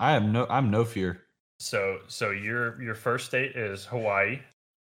 I'm no fear. So your first state is Hawaii,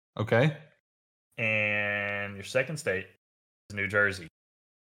 Okay. and your second state is New Jersey.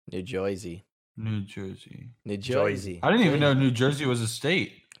 New Jersey. New Jersey. New Jersey. I didn't even know New Jersey was a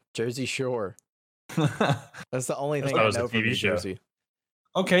state. Jersey Shore. That's the only thing thought it I was a know from TV New show. Jersey.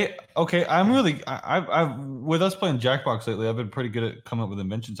 Okay. I'm really. I've with us playing Jackbox lately. I've been pretty good at coming up with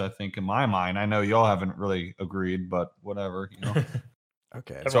inventions. I think in my mind. I know y'all haven't really agreed, but whatever. You know.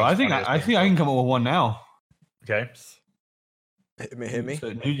 Okay. So I think I can come up with one now. Okay. Hit me.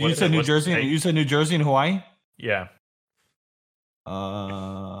 You said New what's the Jersey. state? You said New Jersey and Hawaii. Yeah.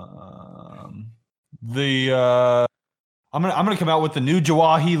 I'm gonna come out with the new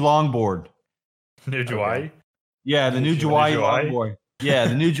Jawahi longboard. New Hawaii. Yeah, the new Jawahi longboard. Yeah,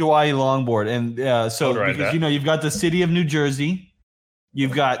 the new Jawahi longboard. And so I'll write because that. you've got the city of New Jersey,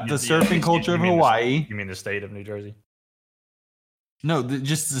 you've got the surfing culture of mean Hawaii. You mean the state of New Jersey? No,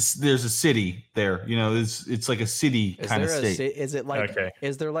 there's a city there. You know, it's like a city Is kind of there a state. is it like Okay.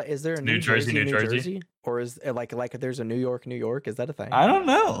 is there a New Jersey, New Jersey? or is it like there's a New York? Is that a thing? I don't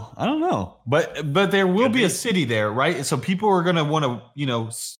know. But there will Could be be. a city there, right? So people are gonna want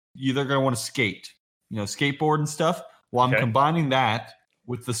to, they're gonna want to skate, skateboard and stuff. Well, I'm Okay. combining that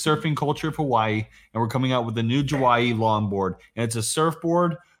with the surfing culture of Hawaii, and we're coming out with the new Hawaii longboard, and it's a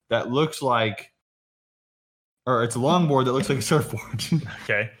surfboard that looks like, or it's a longboard that looks like a surfboard.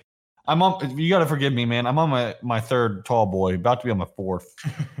 Okay. I'm on. You gotta forgive me, man. I'm on my third tall boy, about to be on my fourth.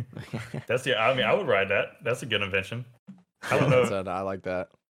 I would ride that. That's a good invention. I don't know. I like that.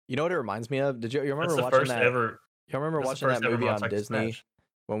 You know what it reminds me of? You remember That's the watching first that? ever. You remember That's the watching first that ever movie on Montauk Disney Smash.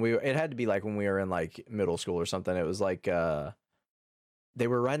 it had to be like when we were in like middle school or something. It was like they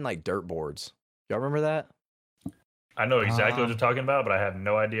were riding like dirt boards. Y'all remember that? I know exactly what you're talking about, but I have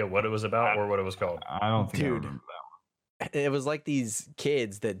no idea what it was about or what it was called. I don't think I Dude. remember that. It was like these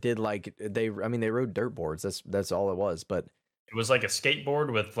kids that did like they rode dirt boards. That's all it was. But It was like a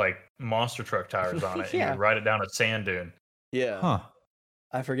skateboard with like monster truck tires on it, and Yeah. you ride it down a sand dune. yeah, Huh?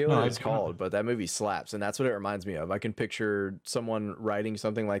 I forget No, what I it's do not. called, but that movie slaps, and that's what it reminds me of. I can picture someone riding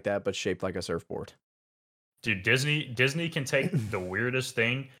something like that, but shaped like a surfboard. Dude, Disney can take the weirdest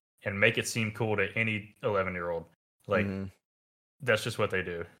thing and make it seem cool to any 11-year-old. Like Mhm. that's just what they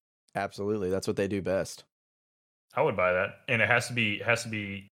do. Absolutely, that's what they do best. I would buy that, and it has to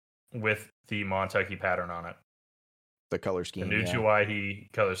be with the Montucky pattern on it. The color The scheme. new yeah. Hawaii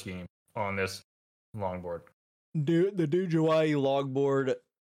color scheme on this longboard. The new Hawaii longboard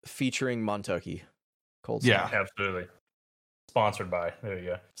featuring Montucky. Cold Yeah. Snap. Absolutely. Sponsored by. There you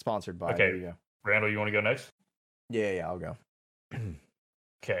go. Sponsored by. Okay. There you go. Randall, you want to go next? Yeah, I'll go.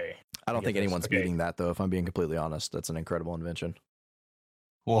 Okay. I don't Get think this. anyone's Okay. beating that though. If I'm being completely honest, that's an incredible invention.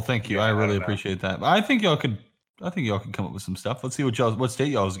 Well, thank you. Yeah, I I really don't know. appreciate that. But I think y'all could come up with some stuff. Let's see what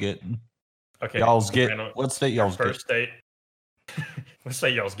state y'all's get. Okay. Y'all's get Randall, what state your y'all's get. first state. What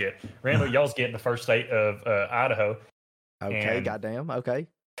state y'all's get? Randall, y'all's get the first state of Idaho, Okay, And- goddamn. Okay,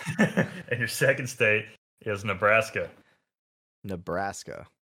 and your second state is Nebraska. Nebraska.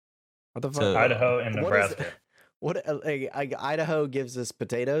 What the So- fuck? Idaho and What is- Nebraska. What? Idaho gives us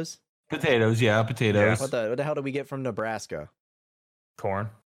potatoes. Potatoes, yeah, potatoes. What the hell do we get from Nebraska? Corn.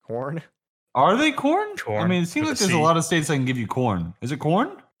 Corn. Are they corn? I Corn mean, it seems with like a there's a C. lot of states that can give you corn. Is it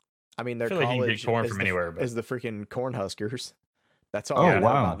corn? I mean, their feel like you can college get corn is from the- anywhere, but- is the freaking Cornhuskers. That's all Oh, I know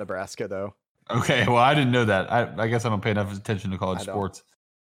wow. about Nebraska, though. Okay, well, I didn't know that. I guess I don't pay enough attention to college I don't. sports.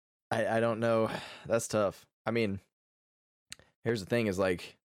 I don't know. That's tough. I mean, here's the thing: is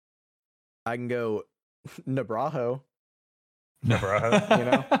like, I can go Nebraho. Nebraska. You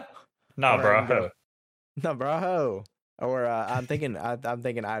know? Nah, Or I can bro. go- Nebraho. Or I'm thinking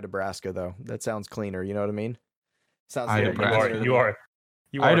Nebraska though. That sounds cleaner. You know what I mean? Sounds I- like Nebraska.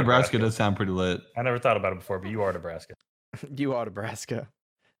 You are Nebraska does sound pretty lit. I never thought about it before, but you are Nebraska. You are Nebraska.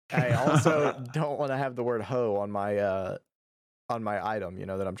 I also don't want to have the word "ho" on my item. You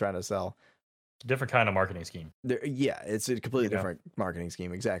know that I'm trying to sell. Different kind of marketing scheme. Yeah, it's a completely You know? different marketing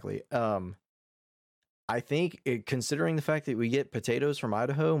scheme. Exactly. I think considering the fact that we get potatoes from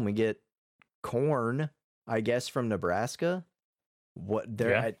Idaho and we get corn, I guess from Nebraska,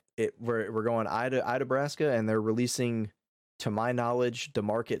 we're going Nebraska, and they're releasing, to my knowledge, the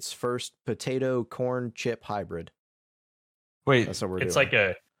market's first potato corn chip hybrid. Wait, That's what we're It's doing. like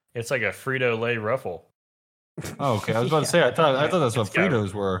a Frito-Lay ruffle. oh, okay. I was about to say, I thought that's what It's got-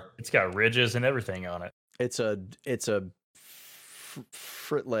 Fritos were. It's got ridges and everything on it. It's a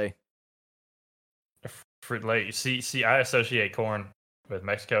fritlay. Frito-Lay. See, I associate corn with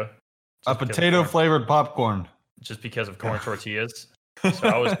Mexico. A just because of potato corn- flavored popcorn. just because of corn tortillas. So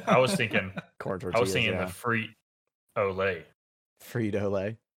I was thinking Corn I was tortillas. thinking Yeah. the Frito-Lay.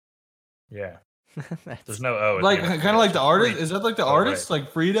 Frito-Lay. Yeah. That's- There's no O. at Like the end of kind of like the Frito. artist. Is that like the Oh, artist? right.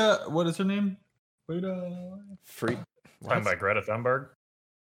 Like Frida? What is her name? Frida. Free. Talking about Greta Thunberg.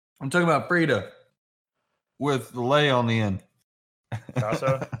 I'm talking about Frida with the lay on the end.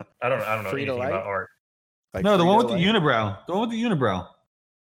 Picasso? I don't know anything Frito-Lay? about art. Like No, the one with the Frito-Lay? unibrow. The one with the unibrow.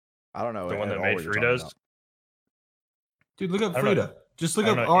 I don't know. The one at that all made what you're talking Fritos? about. Dude, look up I don't know. Frida. Just look I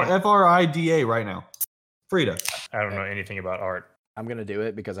up don't know. Frida right now. Frida. I don't know anything about art. I'm gonna do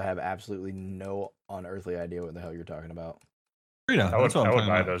it because I have absolutely no unearthly idea what the hell you're talking about. Frida. I would, That's what I I'm would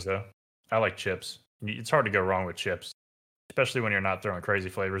talking buy about. those though. I like chips. It's hard to go wrong with chips, especially when you're not throwing crazy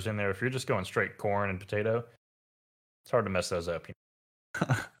flavors in there. If you're just going straight corn and potato, it's hard to mess those up.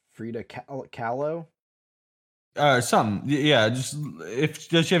 Frida Kahlo. Something. Yeah, just if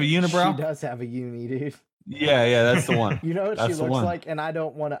does she have a unibrow? She does have a uni, dude. Yeah, that's the one. You know what That's she the looks one. like, and I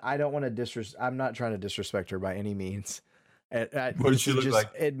don't want to I'm not trying to disrespect her by any means. What does this she is look just like?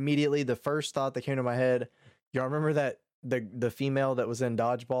 Immediately, the first thought that came to my head. Y'all remember that the female that was in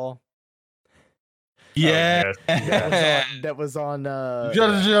Dodgeball? Yeah. That was on the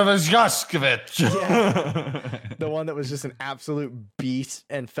one that was just an absolute beast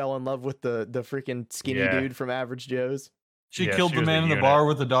and fell in love with the freaking skinny Yeah. dude from Average Joe's. She Yeah, killed she the was a man in the unit. bar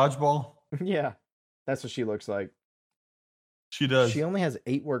with the dodgeball. Yeah, that's what she looks like. She does. She only has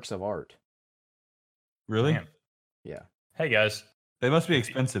 8 works of art. Really? Man. Yeah. Hey guys, They must be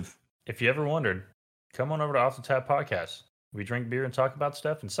expensive. if you ever wondered, come on over to Off the Tap Podcast. We drink beer and talk about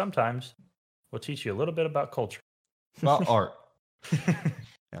stuff, and sometimes we'll teach you a little bit about culture. About art.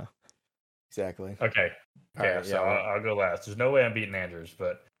 Exactly. Okay. All Yeah, right, so yeah, well- I'll go last. There's no way I'm beating Andrews,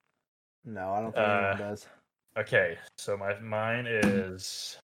 but No, I don't think anyone does. okay. So mine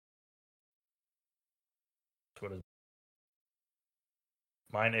is what is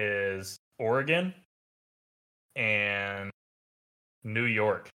mine is Oregon and New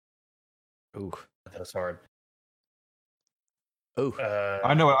York. Ooh. That's hard. Ooh.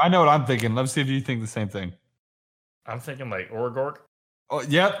 I know what I'm thinking. Let's see if you think the same thing. I'm thinking like Oregon. Oh,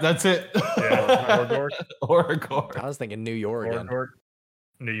 yep, that's it. Yeah, Oregon. Oregon. I was thinking New York again. Oregon.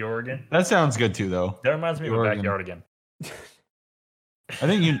 New York. That sounds good too, though. That reminds me of a Oregon. backyard again. I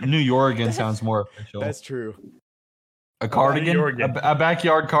think New York sounds more official. That's true. A cardigan, New York. a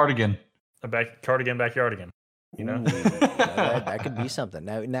backyard cardigan. A cardigan, backyard again. You know? Ooh, that could be something.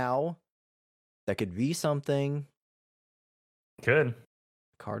 Now, that could be something. Good.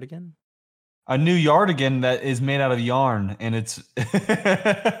 Cardigan? A new yardigan that is made out of yarn, and it's.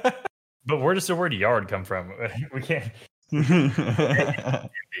 But where does the word yard come from? We can't.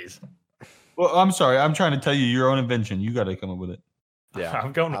 These. Well, I'm sorry. I'm trying to tell you your own invention. You got to come up with it. Yeah.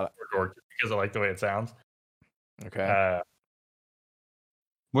 I'm going to I- Oregon just because I like the way it sounds. Okay.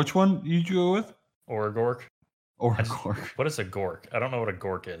 Which one did you go with? Orgork. Oregon. What is a gork? I don't know what a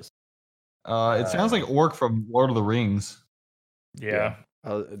gork is. It sounds like orc from Lord of the Rings. Yeah.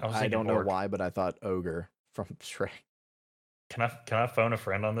 I was I thinking don't know orc. why, but I thought ogre from Shrek. Can I phone a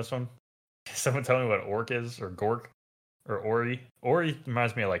friend on this one? Can someone tell me what orc is or gork or ori? Ori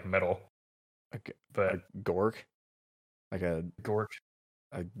reminds me of like metal, Okay. but A gork? Like a gork.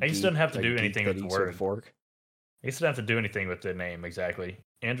 a I just geek- didn't have to a do geek anything that with the eats with a word. fork. He didn't have to do anything with the name exactly.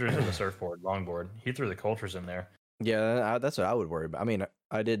 Andrew's in the surfboard, longboard. He threw the cultures in there. Yeah, that's what I would worry about. I mean,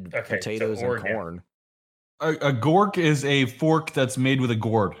 I did Okay, so potatoes and Oregon. corn. A gork is a fork that's made with a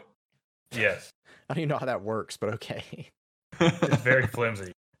gourd. Yes, I don't even know how that works, but okay. it's very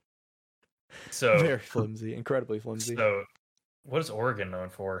flimsy. So Very flimsy, incredibly flimsy. So, what is Oregon known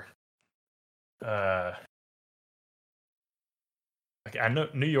for? Okay, I know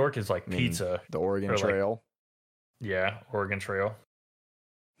New York is like I mean, pizza. The Oregon or like- Trail. Yeah, Oregon Trail.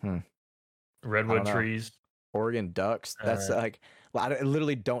 Hmm. Redwood know. trees. Oregon Ducks. That's like, I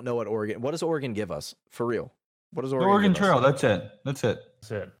literally don't know what Oregon. What does Oregon give us for real? What does The Oregon? Oregon give us? Trail. That's it. That's it.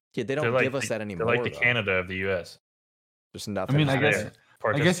 Yeah, they They're don't like give us the- that anymore. They're like the though. Canada of the U.S. Just nothing. I mean, I guess Yeah, you could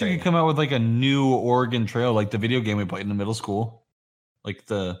participating. come out with like a new Oregon Trail, like the video game we played in middle school. Like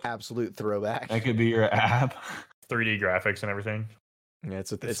absolute throwback. that could be your app. 3D graphics and everything. Yeah,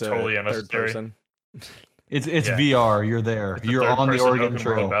 it's It's a totally third unnecessary. person. It's Yeah. VR. You're there. It's a You're on the third-person Oregon open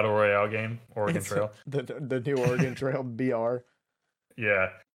world Trail. battle royale game. Oregon It's Trail. The new Oregon Trail BR. Yeah.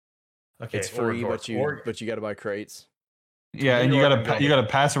 Okay. It's free, Oregon. but you got to buy crates. Yeah, New and you York, gotta I'm going you gotta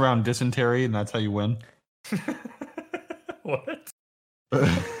pass around dysentery, and that's how you win. What?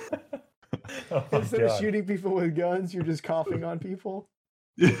 Oh my Instead of God. shooting people with guns, you're just coughing on people.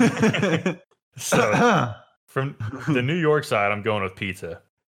 So from the New York side, I'm going with pizza.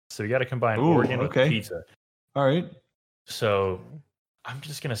 So you got to combine Ooh, Oregon okay. with pizza. All right. So I'm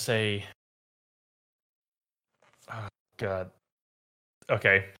just gonna say God.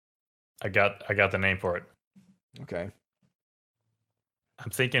 Okay. I got the name for it. Okay. I'm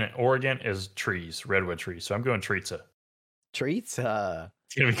thinking Oregon is trees, redwood trees. So I'm going Treatza. Treats. It's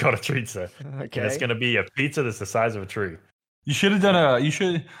gonna be called a Treatza. And it's Okay. gonna be a pizza that's the size of a tree. You should have done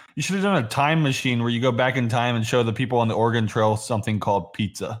have done a time machine where you go back in time and show the people on the Oregon Trail something called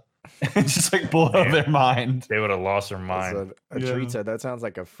pizza. And just like blow Man. their mind. They would have lost their That's mind. a Yeah. treat. That sounds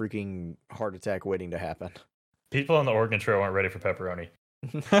like a freaking heart attack waiting to happen. People on the Oregon Trail weren't ready for pepperoni.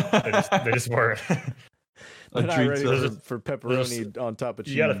 They just weren't. They're not ready treatza. for pepperoni on top of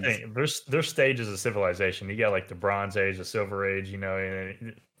cheese. You got to think. There's stages of civilization. You got like the Bronze Age, the Silver Age. You know,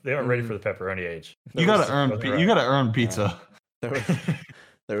 and they weren't ready for the pepperoni age. You There gotta was- earn. You gotta earn pizza. There was,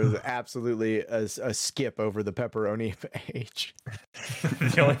 there was absolutely a skip over the pepperoni age.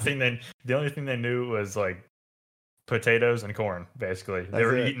 the only thing they knew was like potatoes and corn. Basically, they That's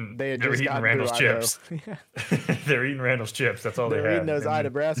were it. eating. They had They were just eating gotten Randall's through Idaho. chips. They were eating Randall's chips. That's all They they were had. eating those And then-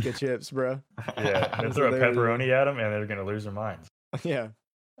 Nebraska chips, bro. Yeah, and So throw a they were- pepperoni at them, and they're gonna lose their minds. Yeah.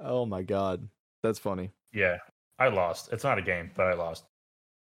 Oh my god, that's funny. Yeah, I lost. It's not a game, but I lost.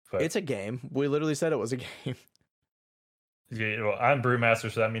 But It's a game. We literally said it was a game. yeah, well, I'm brewmaster,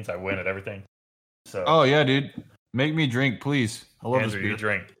 so that means I win at everything. So, Oh yeah, dude. Make me drink, please. I love Andrew, this beer. you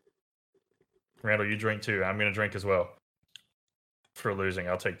drink. Randall, you drink too. I'm gonna drink as well. For losing,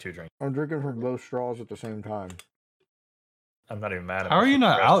 I'll take 2 drinks. I'm drinking from both straws at the same time. I'm not even mad at him. How are you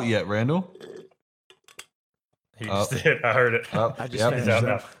not Rest- out yet, Randall? He just did. I heard it. Oh, I just yep, finished He's out it.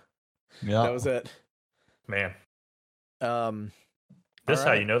 now. yeah. That was it. Man, Um, this is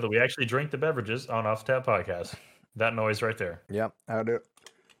how Alright. you know that we actually drink the beverages on Off Tap Podcast. That noise right there. yep, I'll do it.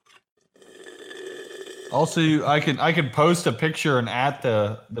 Also, I can post a picture and at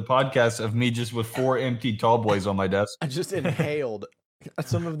the podcast of me just with 4 empty tall boys on my desk. I just inhaled.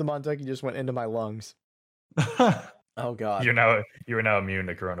 Some of the Montucky just went into my lungs. Oh god. You are now immune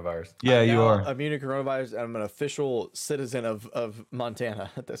to coronavirus. yeah, I'm you now are. immune to coronavirus. I'm an official citizen of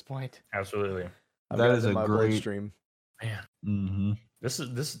Montana at this point. Absolutely. I've That got it is in a my great- bloodstream. Man, Mm-hmm. this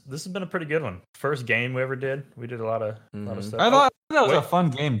has been a pretty good one. First game we ever did. We did a lot of Mhm. stuff. I thought that was a wait. fun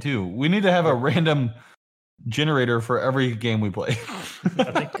game too. We need to have a random generator for every game we play.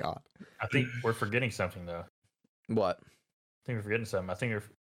 God. I think we're forgetting something though. What? I think we're forgetting something. I think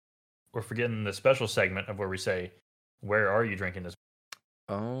we're forgetting the special segment of where we say, "Where are you drinking this?"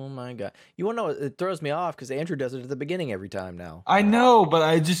 Oh my god. You want to know? It throws me off because Andrew does it at the beginning every time now. I know,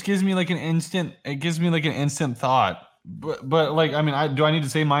 but it just gives me like an instant. It gives me like an instant thought. But like, I mean, do I need to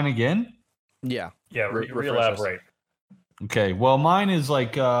say mine again? Yeah. Yeah, Refresh us. re-elaborate. Okay. Well, mine is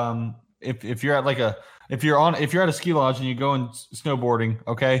like if you're at like if you're at a ski lodge and you're going snowboarding,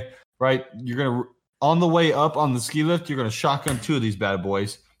 okay, right? You're gonna on the way up on the ski lift, you're gonna shotgun 2 of these bad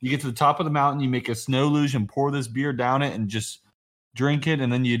boys. You get to the top of the mountain, you make a snow luge and pour this beer down it and just drink it,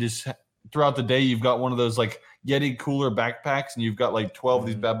 and then you just throughout the day you've got one of those like Yeti cooler backpacks, and you've got like 12 of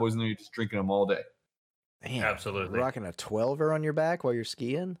these bad boys, and then you're just drinking them all day. Damn. Absolutely. Rocking a 12er on your back while you're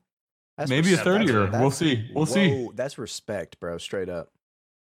skiing? That's Maybe a respect. 30er. That's- We'll see. We'll see. Whoa, that's respect, bro. Straight up.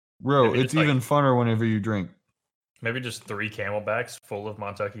 Bro, Maybe it's just, like- even funner whenever you drink. Maybe just 3 Camelbacks full of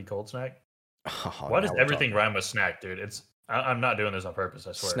Montucky cold snack. Oh, Why now does we're everything talking. rhyme with snack, dude? I'm not doing this on purpose.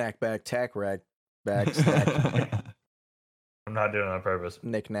 I swear. Snack back, tack rack, back, snack, I'm not doing it on purpose.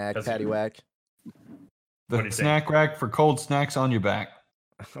 knick knack, That's- patty whack. What do The you think? snack rack for cold snacks on your back.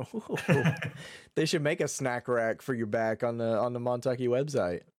 They should make a snack rack for your back on the Montucky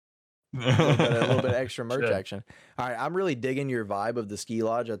website. A little bit of extra merch Should. action. All right, I'm really digging your vibe of the ski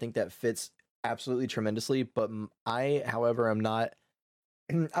lodge. I think that fits absolutely tremendously. But I, however, am not.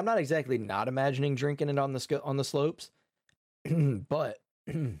 I'm not exactly not imagining drinking it on the slopes, but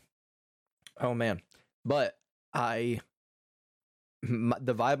oh man, but the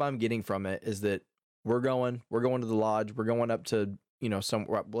vibe I'm getting from it is that we're going to the lodge. We're going up to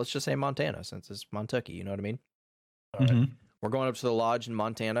somewhere. Let's just say Montana, since it's Montucky. You know what I mean? All right. Mhm. We're going up to the lodge in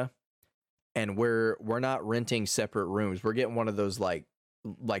Montana, and we're not renting separate rooms. We're getting one of those like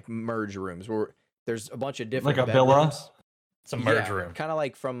merge rooms where there's a bunch of different Like a villa? bedrooms. It's a merge room. kind of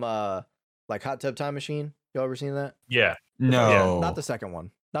like from like Hot Tub Time Machine. Y'all ever seen that? Yeah. No. Not the second one.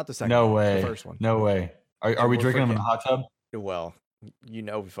 Not the second. No one, way. The first one. No way. Are we we're drinking them in a freaking- hot tub? Well, we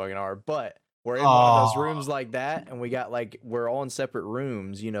fucking are. But we're in one of those Aw. rooms like that, and we got we're all in separate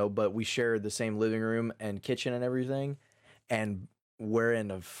rooms, but we share the same living room and kitchen and everything. And we're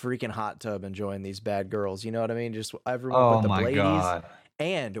in a freaking hot tub enjoying these bad girls. You know what I mean? Just everyone Oh but the my ladies. god.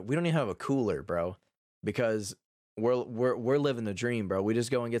 And we don't even have a cooler, bro, because we're living the dream, bro. We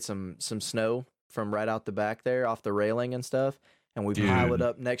just go and get some snow from right out the back there, off the railing and stuff, and we pile it Dude.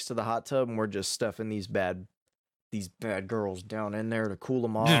 up next to the hot tub, and we're just stuffing these bad these bad girls down in there to cool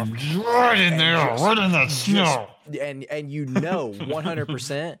them off. Right in there, right in that snow. And you know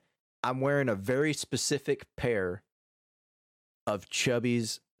 100% I'm wearing a very specific pair of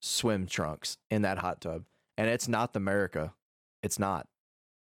Chubby's swim trunks in that hot tub. And it's not the America. It's not.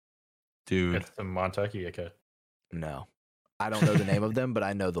 Dude. It's the Montucky. Okay. No. I don't know the name of them, but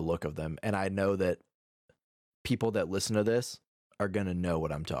I know the look of them. And I know that people that listen to this are going to know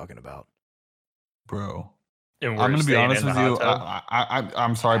what I'm talking about. Bro. And I'm going to be honest with you. Tub?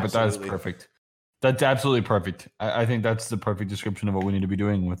 I'm sorry, but that is Absolutely. perfect. That's absolutely perfect. I think that's the perfect description of what we need to be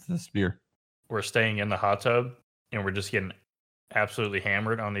doing with this beer. We're staying in the hot tub and we're just getting absolutely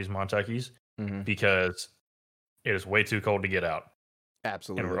hammered on these Montuckies Mm-hmm. because it is way too cold to get out.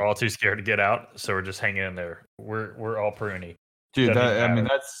 Absolutely. And we're all too scared to get out, so we're just hanging in there. We're all pruny. Dude, Doesn't even I mean,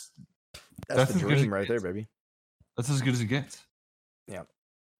 matter. that's the as good as dream it right there, gets. baby. That's as good as it gets. Yeah.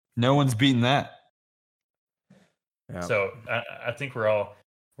 No one's beating that. Yeah. So I think we're all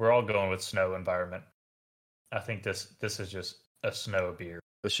going with snow environment. I think this is just a snow beer.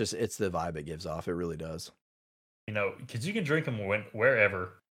 It's the vibe it gives off. It really does. You know, because you can drink them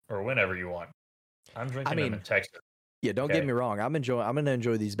wherever or whenever you want. I'm drinking them in mean, Texas. Yeah, don't Okay. get me wrong. I'm going to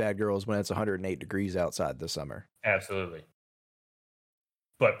enjoy these bad girls when it's 108 degrees outside this summer. Absolutely.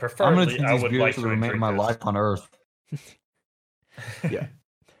 But I'm going to preferably, drink I these would beers like for to the remainder of my drink life on Earth. Yeah.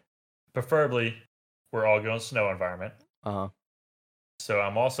 Preferably, we're all going snow environment. Uh-huh. So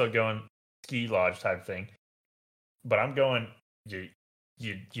I'm also going ski lodge type thing. But I'm going, you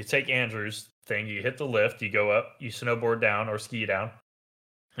take Andrew's thing, you hit the lift, you go up, you snowboard down or ski down,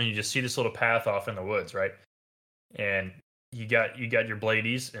 and you just see this little path off in the woods, right? And you got your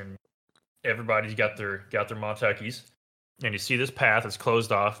bladies and everybody's got their Montuckies. And you see this path, it's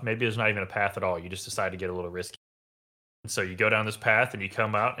closed off. Maybe there's not even a path at all. You just decide to get a little risky. And so you go down this path and you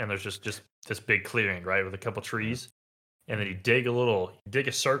come out and there's just this big clearing, right, with a couple trees. And then you dig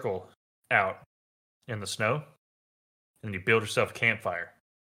a circle out in the snow. And you build yourself a campfire.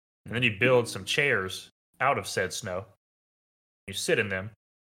 And then you build some chairs out of said snow. You sit in them,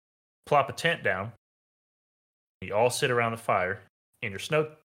 plop a tent down. You all sit around the fire in your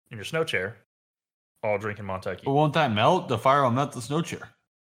snow chair, all drinking Montucky. But won't that melt? The fire will melt the snow chair.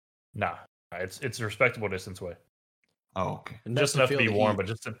 Nah, it's a respectable distance away. Oh, okay. Just enough to be warm, but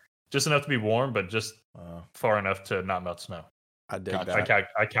just enough to be warm, but just far enough to not melt snow. I dig Gotcha. that.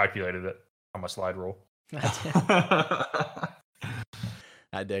 I calculated it on my slide rule.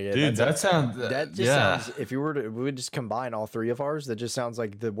 I dig it. Dude, that sounds. That just sounds. If we would just combine all three of ours, that just sounds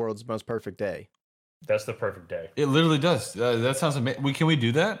like the world's most perfect day. That's the perfect day. It literally does. That sounds amazing. Can we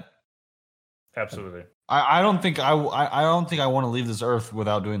do that? Absolutely. I don't think I want to leave this earth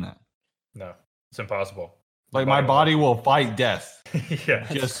without doing that. No, it's impossible. Like my body will fight death Yeah.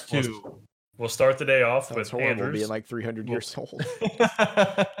 just to. We'll start the day off Sounds with horrible Andrews. being like 300 years old.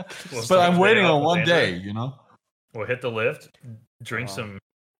 But start I'm the waiting day off on with one Andrew. day, you know. We'll hit the lift, drink some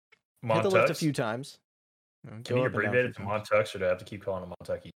Hit the lift a Montucks. few times. Can you abbreviate it to Montucks, or do I have to keep calling them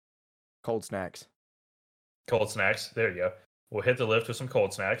Montucky? Cold snacks. Cold snacks. There you go. We'll hit the lift with some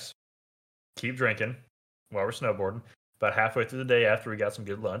cold snacks. Keep drinking while we're snowboarding. About halfway through the day, after we got some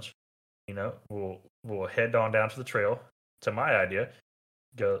good lunch, we'll head on down to the trail. To my idea,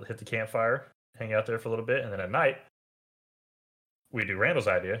 go hit the campfire, hang out there for a little bit, and then at night we do Randall's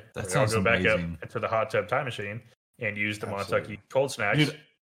idea. That we all sounds go back amazing. up into the hot tub time machine and use the Absolutely. Montucky cold snacks Dude.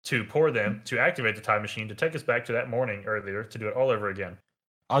 to pour them to activate the time machine to take us back to that morning earlier to do it all over again.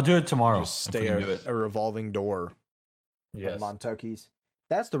 I'll do it tomorrow. Just if we stay can do it. a revolving door Yes. of Montuckies.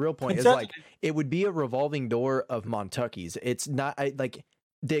 That's the real point. Is Exactly. like it would be a revolving door of Montuckies. It's not like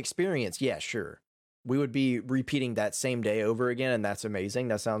the experience. Yeah, sure. We would be repeating that same day over again, and that's amazing.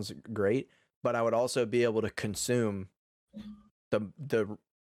 That sounds great. But I would also be able to consume the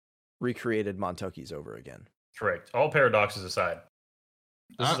recreated Montuckies over again. Correct. All paradoxes aside,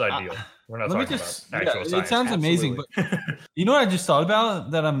 this is ideal. We're not Let me talking just. about actual It science. sounds amazing, but you know what I just thought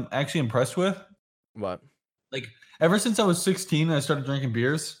about that I'm actually impressed with? What? Like ever since I was 16, I started drinking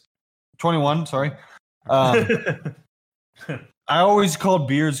beers. 21, sorry. I always called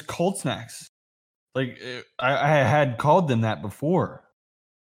beers cold snacks. Like I had called them that before.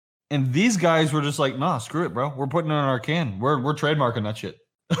 And these guys were just like, nah, screw it, bro. We're putting it on our can. We're trademarking that shit.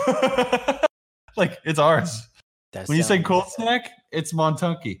 Like it's ours. When you say cold snack, it's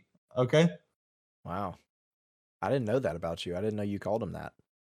Montucky. Okay? Wow. I didn't know that about you. I didn't know you called him that.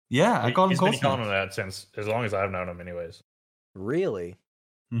 Yeah, I called them He's cold been calling snacks. him that since as long as I've known him, anyways. Really?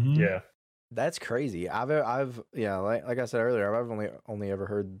 Mhm. Yeah. That's crazy. I've yeah, like I said earlier, I've only ever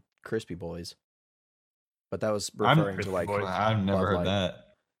heard Crispy Boys. But that was referring to Crispy like Boys. I've never Bud heard Light. that.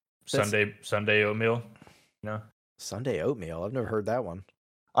 That's- Sunday oatmeal. No. Sunday oatmeal. I've never heard that one.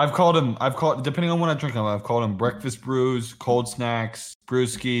 I've called depending on when I drink them. I've called them breakfast brews, cold snacks,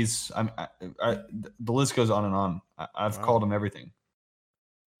 brewskis. The list goes on and on. I've Wow. called them everything.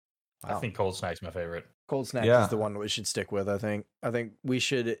 I think cold snack's my favorite. Cold snack Yeah. is the one we should stick with. I think we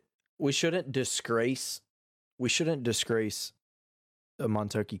shouldn't disgrace a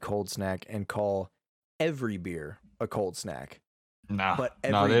Montucky cold snack and call every beer a cold snack. Nah, But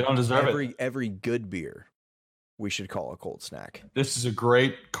no, they don't deserve it. every good beer we should call a cold snack. This is a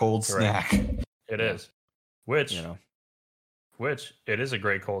great cold Correct. snack. It Yeah. is. Which You know. it is a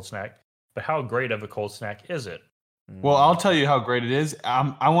great cold snack. But how great of a cold snack is it? Well, I'll tell you how great it is.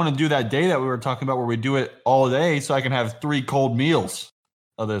 I want to do that day that we were talking about where we do it all day so I can have 3 cold meals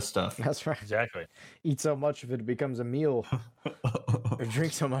of this stuff. That's right. Exactly. Eat so much if it becomes a meal, or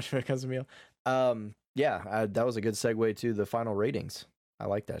drink so much if it becomes a meal. Yeah, that was a good segue to the final ratings. I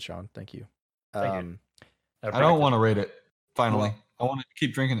like that, Sean. Thank you. Thank you. I don't want to rate it. Finally, I want to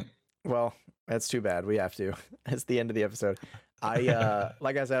keep drinking it. Well, that's too bad. We have to. It's the end of the episode.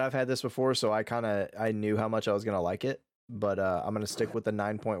 Like I said, I've had this before, so I knew how much I was gonna like it. But I'm gonna stick with the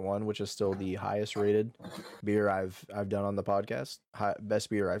 9.1, which is still the highest rated beer I've done on the podcast. Best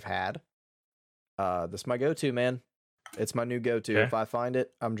beer I've had. This is my go-to, man. It's my new go-to. Okay. If I find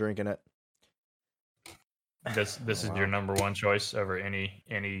it, I'm drinking it. This is your number one choice over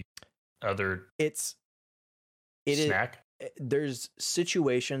any other It is. snack. There's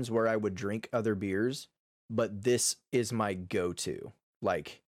situations where I would drink other beers, but this is my go-to.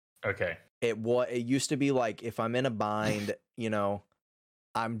 Like Okay. it used to be like if I'm in a bind, I'm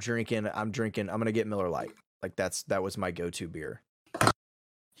gonna get Miller Lite. Like that was my go-to beer.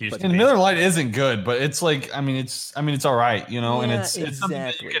 Used But- to And be. Miller Lite isn't good, but it's like it's all right, and Yeah, it's something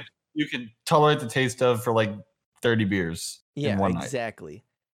that exactly. you can tolerate the taste of for like 30 beers Yeah, in one night. exactly.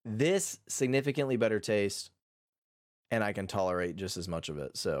 This significantly better taste, and I can tolerate just as much of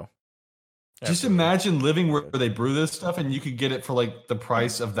it. So Just Absolutely. imagine living where they brew this stuff and you could get it for like the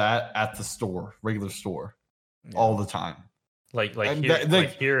price of that at the store, regular store, yeah. all the time. Like And here, that-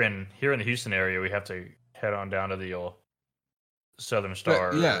 like here in the Houston area, we have to head on down to the old Southern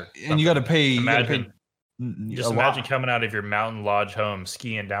Star. Yeah, or and you got to something. pay. Imagine, you just imagine coming out of your mountain lodge home,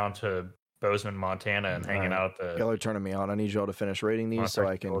 skiing down to Bozeman, Montana, and hanging Alright. out at the. Y'all are turning me on. I need y'all to finish rating these so Montucky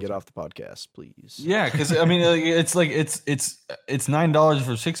I can Cold get Snack. off the podcast, please. Yeah, because I mean, like, it's $9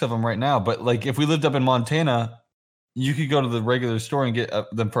 for 6 of them right now. But like, if we lived up in Montana, you could go to the regular store and get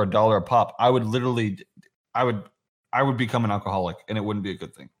them for $1 a pop. I would become an alcoholic, and it wouldn't be a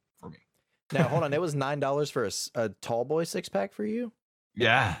good thing for me. Now hold on, it was $9 for a tall boy 6-pack for you.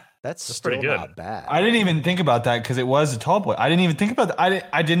 Yeah, That's That's still pretty good. not bad. I didn't even think about that because it was a tall boy. I didn't even think about that.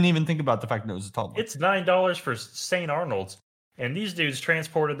 I didn't even think about the fact that it was a tall boy. It's $9 for St. Arnold's, and these dudes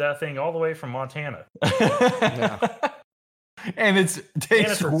transported that thing all the way from Montana. And it And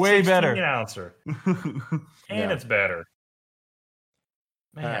tastes it's a way 16 better. ouncer, and Yeah. it's better.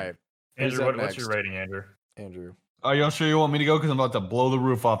 All Man, right, Who's Andrew, up what's your next? rating, Andrew? Andrew. Are y'all sure you want me to go? Because I'm about to blow the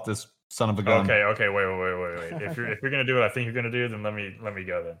roof off this son of a gun. Okay, wait. If you're gonna do what I think you're gonna do, then let me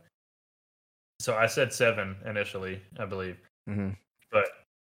go then. So I said 7 initially, I believe, Mhm. but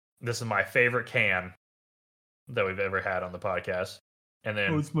this is my favorite can that we've ever had on the podcast. And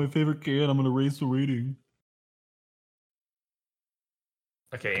then, Oh, it's my favorite can. I'm gonna raise the rating.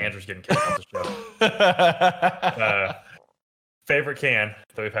 okay, Andrew's getting kicked off the show. Favorite can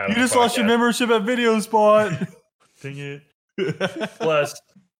that we've had. You on the just lost your podcast. membership at Video Spot. Dang it.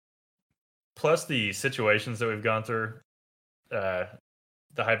 Plus the situations that we've gone through, the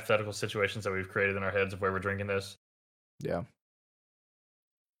hypothetical situations that we've created in our heads of where we're drinking this. Yeah.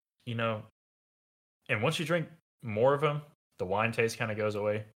 And once you drink more of them, the wine taste kind of goes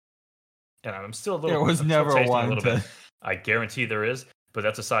away. And I'm still a little. There was I'm still never a tasting wine little bit. taste. I guarantee there is, but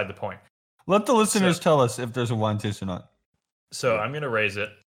that's aside the point. Let the listeners So- tell us if there's a wine taste or not. So I'm going to raise it.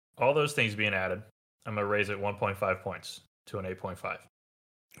 All those things being added, I'm going to raise it 1.5 points to an 8.5.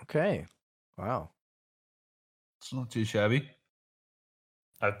 Okay. Wow. It's not too shabby.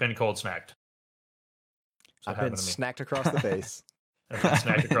 I've been cold snacked. So I've been happened to me. snacked across the face. I've been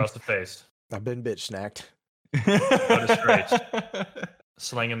snacked across the face. I've been bitch snacked.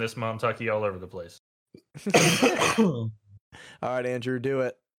 Slinging this Montucky all over the place. All right, Andrew, do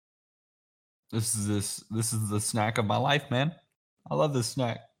it. This is the snack of my life, man. I love this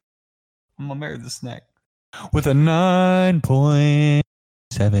snack. I'm gonna marry this snack with a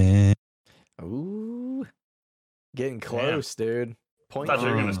 9.7. Ooh. Getting close, dude. I Point thought you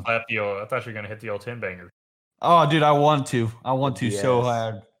were gonna Mm. slap the old. I thought you were gonna hit the old 10 banger. Oh, dude, I want to so Yes.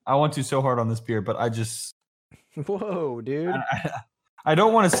 hard. I want to so hard on this beer, but I just Whoa, dude. I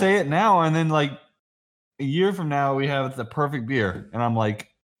don't want to say it now and then like a year from now we have the perfect beer, and I'm like,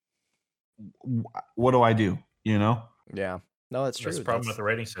 what do I do? You know? Yeah. No, that's true. That's the problem with the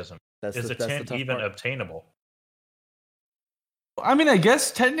rating system. That's Is the, a that's the 10 tough even part. obtainable? I mean, I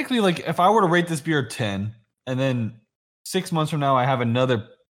guess technically, like, if I were to rate this beer a 10, and then 6 months from now I have another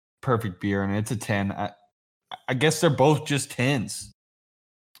perfect beer and it's a 10, I guess they're both just 10s.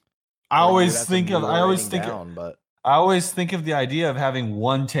 I Or you would always have to think move of the I always rating think down, but I always think of the idea of having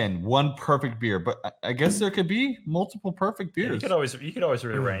one 10, one perfect beer, but I guess there could be multiple perfect Yeah, beers. you could always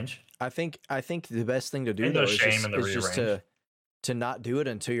rearrange. I think the best thing to do Ain't no though is shame just, in the is just rearrange. to not do it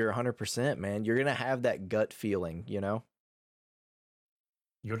until you're 100%, man. You're gonna have that gut feeling, you know.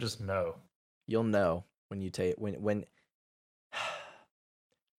 You'll just know. You'll know when you take when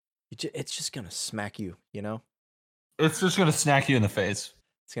it's just gonna smack you, you know. It's just gonna snack you in the face.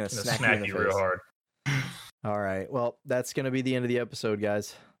 It's gonna It's gonna smack you smack in the you face. real hard. All right. Well, that's gonna be the end of the episode,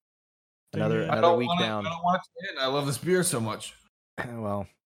 guys. Another I another week I down. don't want to end. I love this beer so much. Well,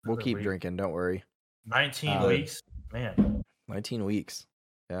 we'll Another keep week. drinking. Don't worry. 19 Good. weeks, man, 19 weeks.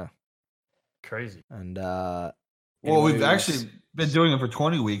 Yeah. crazy. And Well, anyone we've who's- actually been doing it for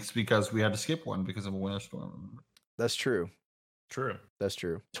 20 weeks because we had to skip one because of a winter storm. That's true. True. That's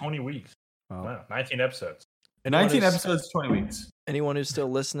true. 20 weeks. Well, Wow, 19 episodes. And Anyone 19 who's- episodes, 20 weeks. anyone who's still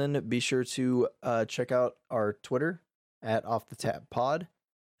listening, be sure to check out our Twitter at Off the Tap Pod.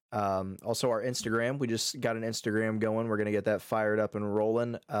 Also our Instagram. We just got an Instagram going. We're gonna get that fired up and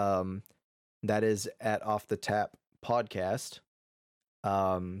rolling. That is at Off the Tap Podcast.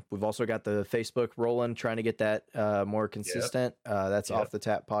 We've also got the Facebook rolling, trying to get that more consistent. That's Yep. Off the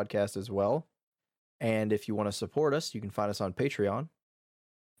Tap Podcast as well. And if you want to support us, you can find us on Patreon.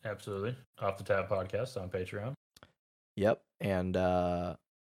 Absolutely. Off the Tap Podcast on Patreon. Yep. And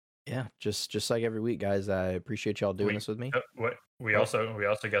yeah, just like every week, guys. I appreciate y'all doing this with me. We also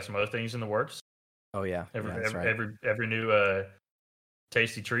got some other things in the works. Oh yeah, that's right. Every new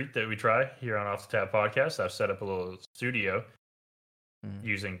tasty treat that we try here on Off the Tap Podcast, I've set up a little studio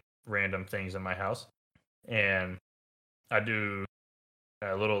using random things in my house, and I do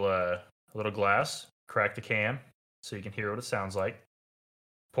a little glass, crack the can so you can hear what it sounds like,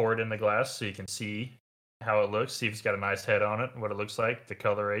 pour it in the glass so you can see how it looks, see if it's got a nice head on it, what it looks like, the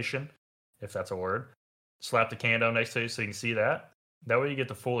coloration, if that's a word. Slap the can down next to you so you can see that. That way you get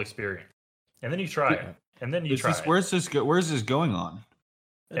the full experience. And then you try it. And then you try it. Where's this going on?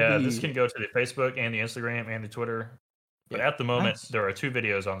 This can go to the Facebook and the Instagram and the Twitter. But at the moment, there are 2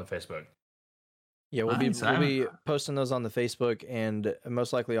 videos on the Facebook. Yeah, we'll Nice. be posting those on the Facebook and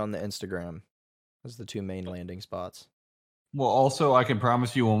most likely on the Instagram as the 2 main landing spots. Well, also, I can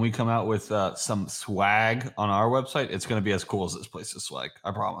promise you when we come out with some swag on our website, it's going to be as cool as this place's swag.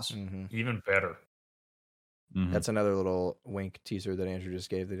 I promise. Even better. Mhm. That's another little wink teaser that Andrew just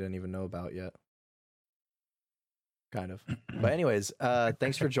gave they didn't even know about yet. Kind of. But anyways,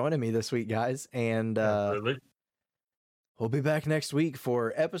 thanks for joining me this week, guys. And Absolutely. we'll be back next week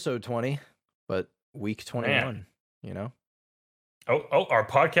for episode 20, but week 21, you know? Oh, our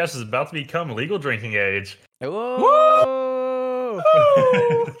podcast is about to become legal drinking age. Whoa!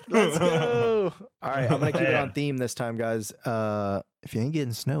 Let's go! All right, I'm going to keep it on theme this time, guys. If you ain't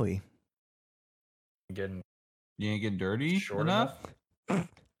getting snowy. Getting You ain't getting dirty short enough? enough.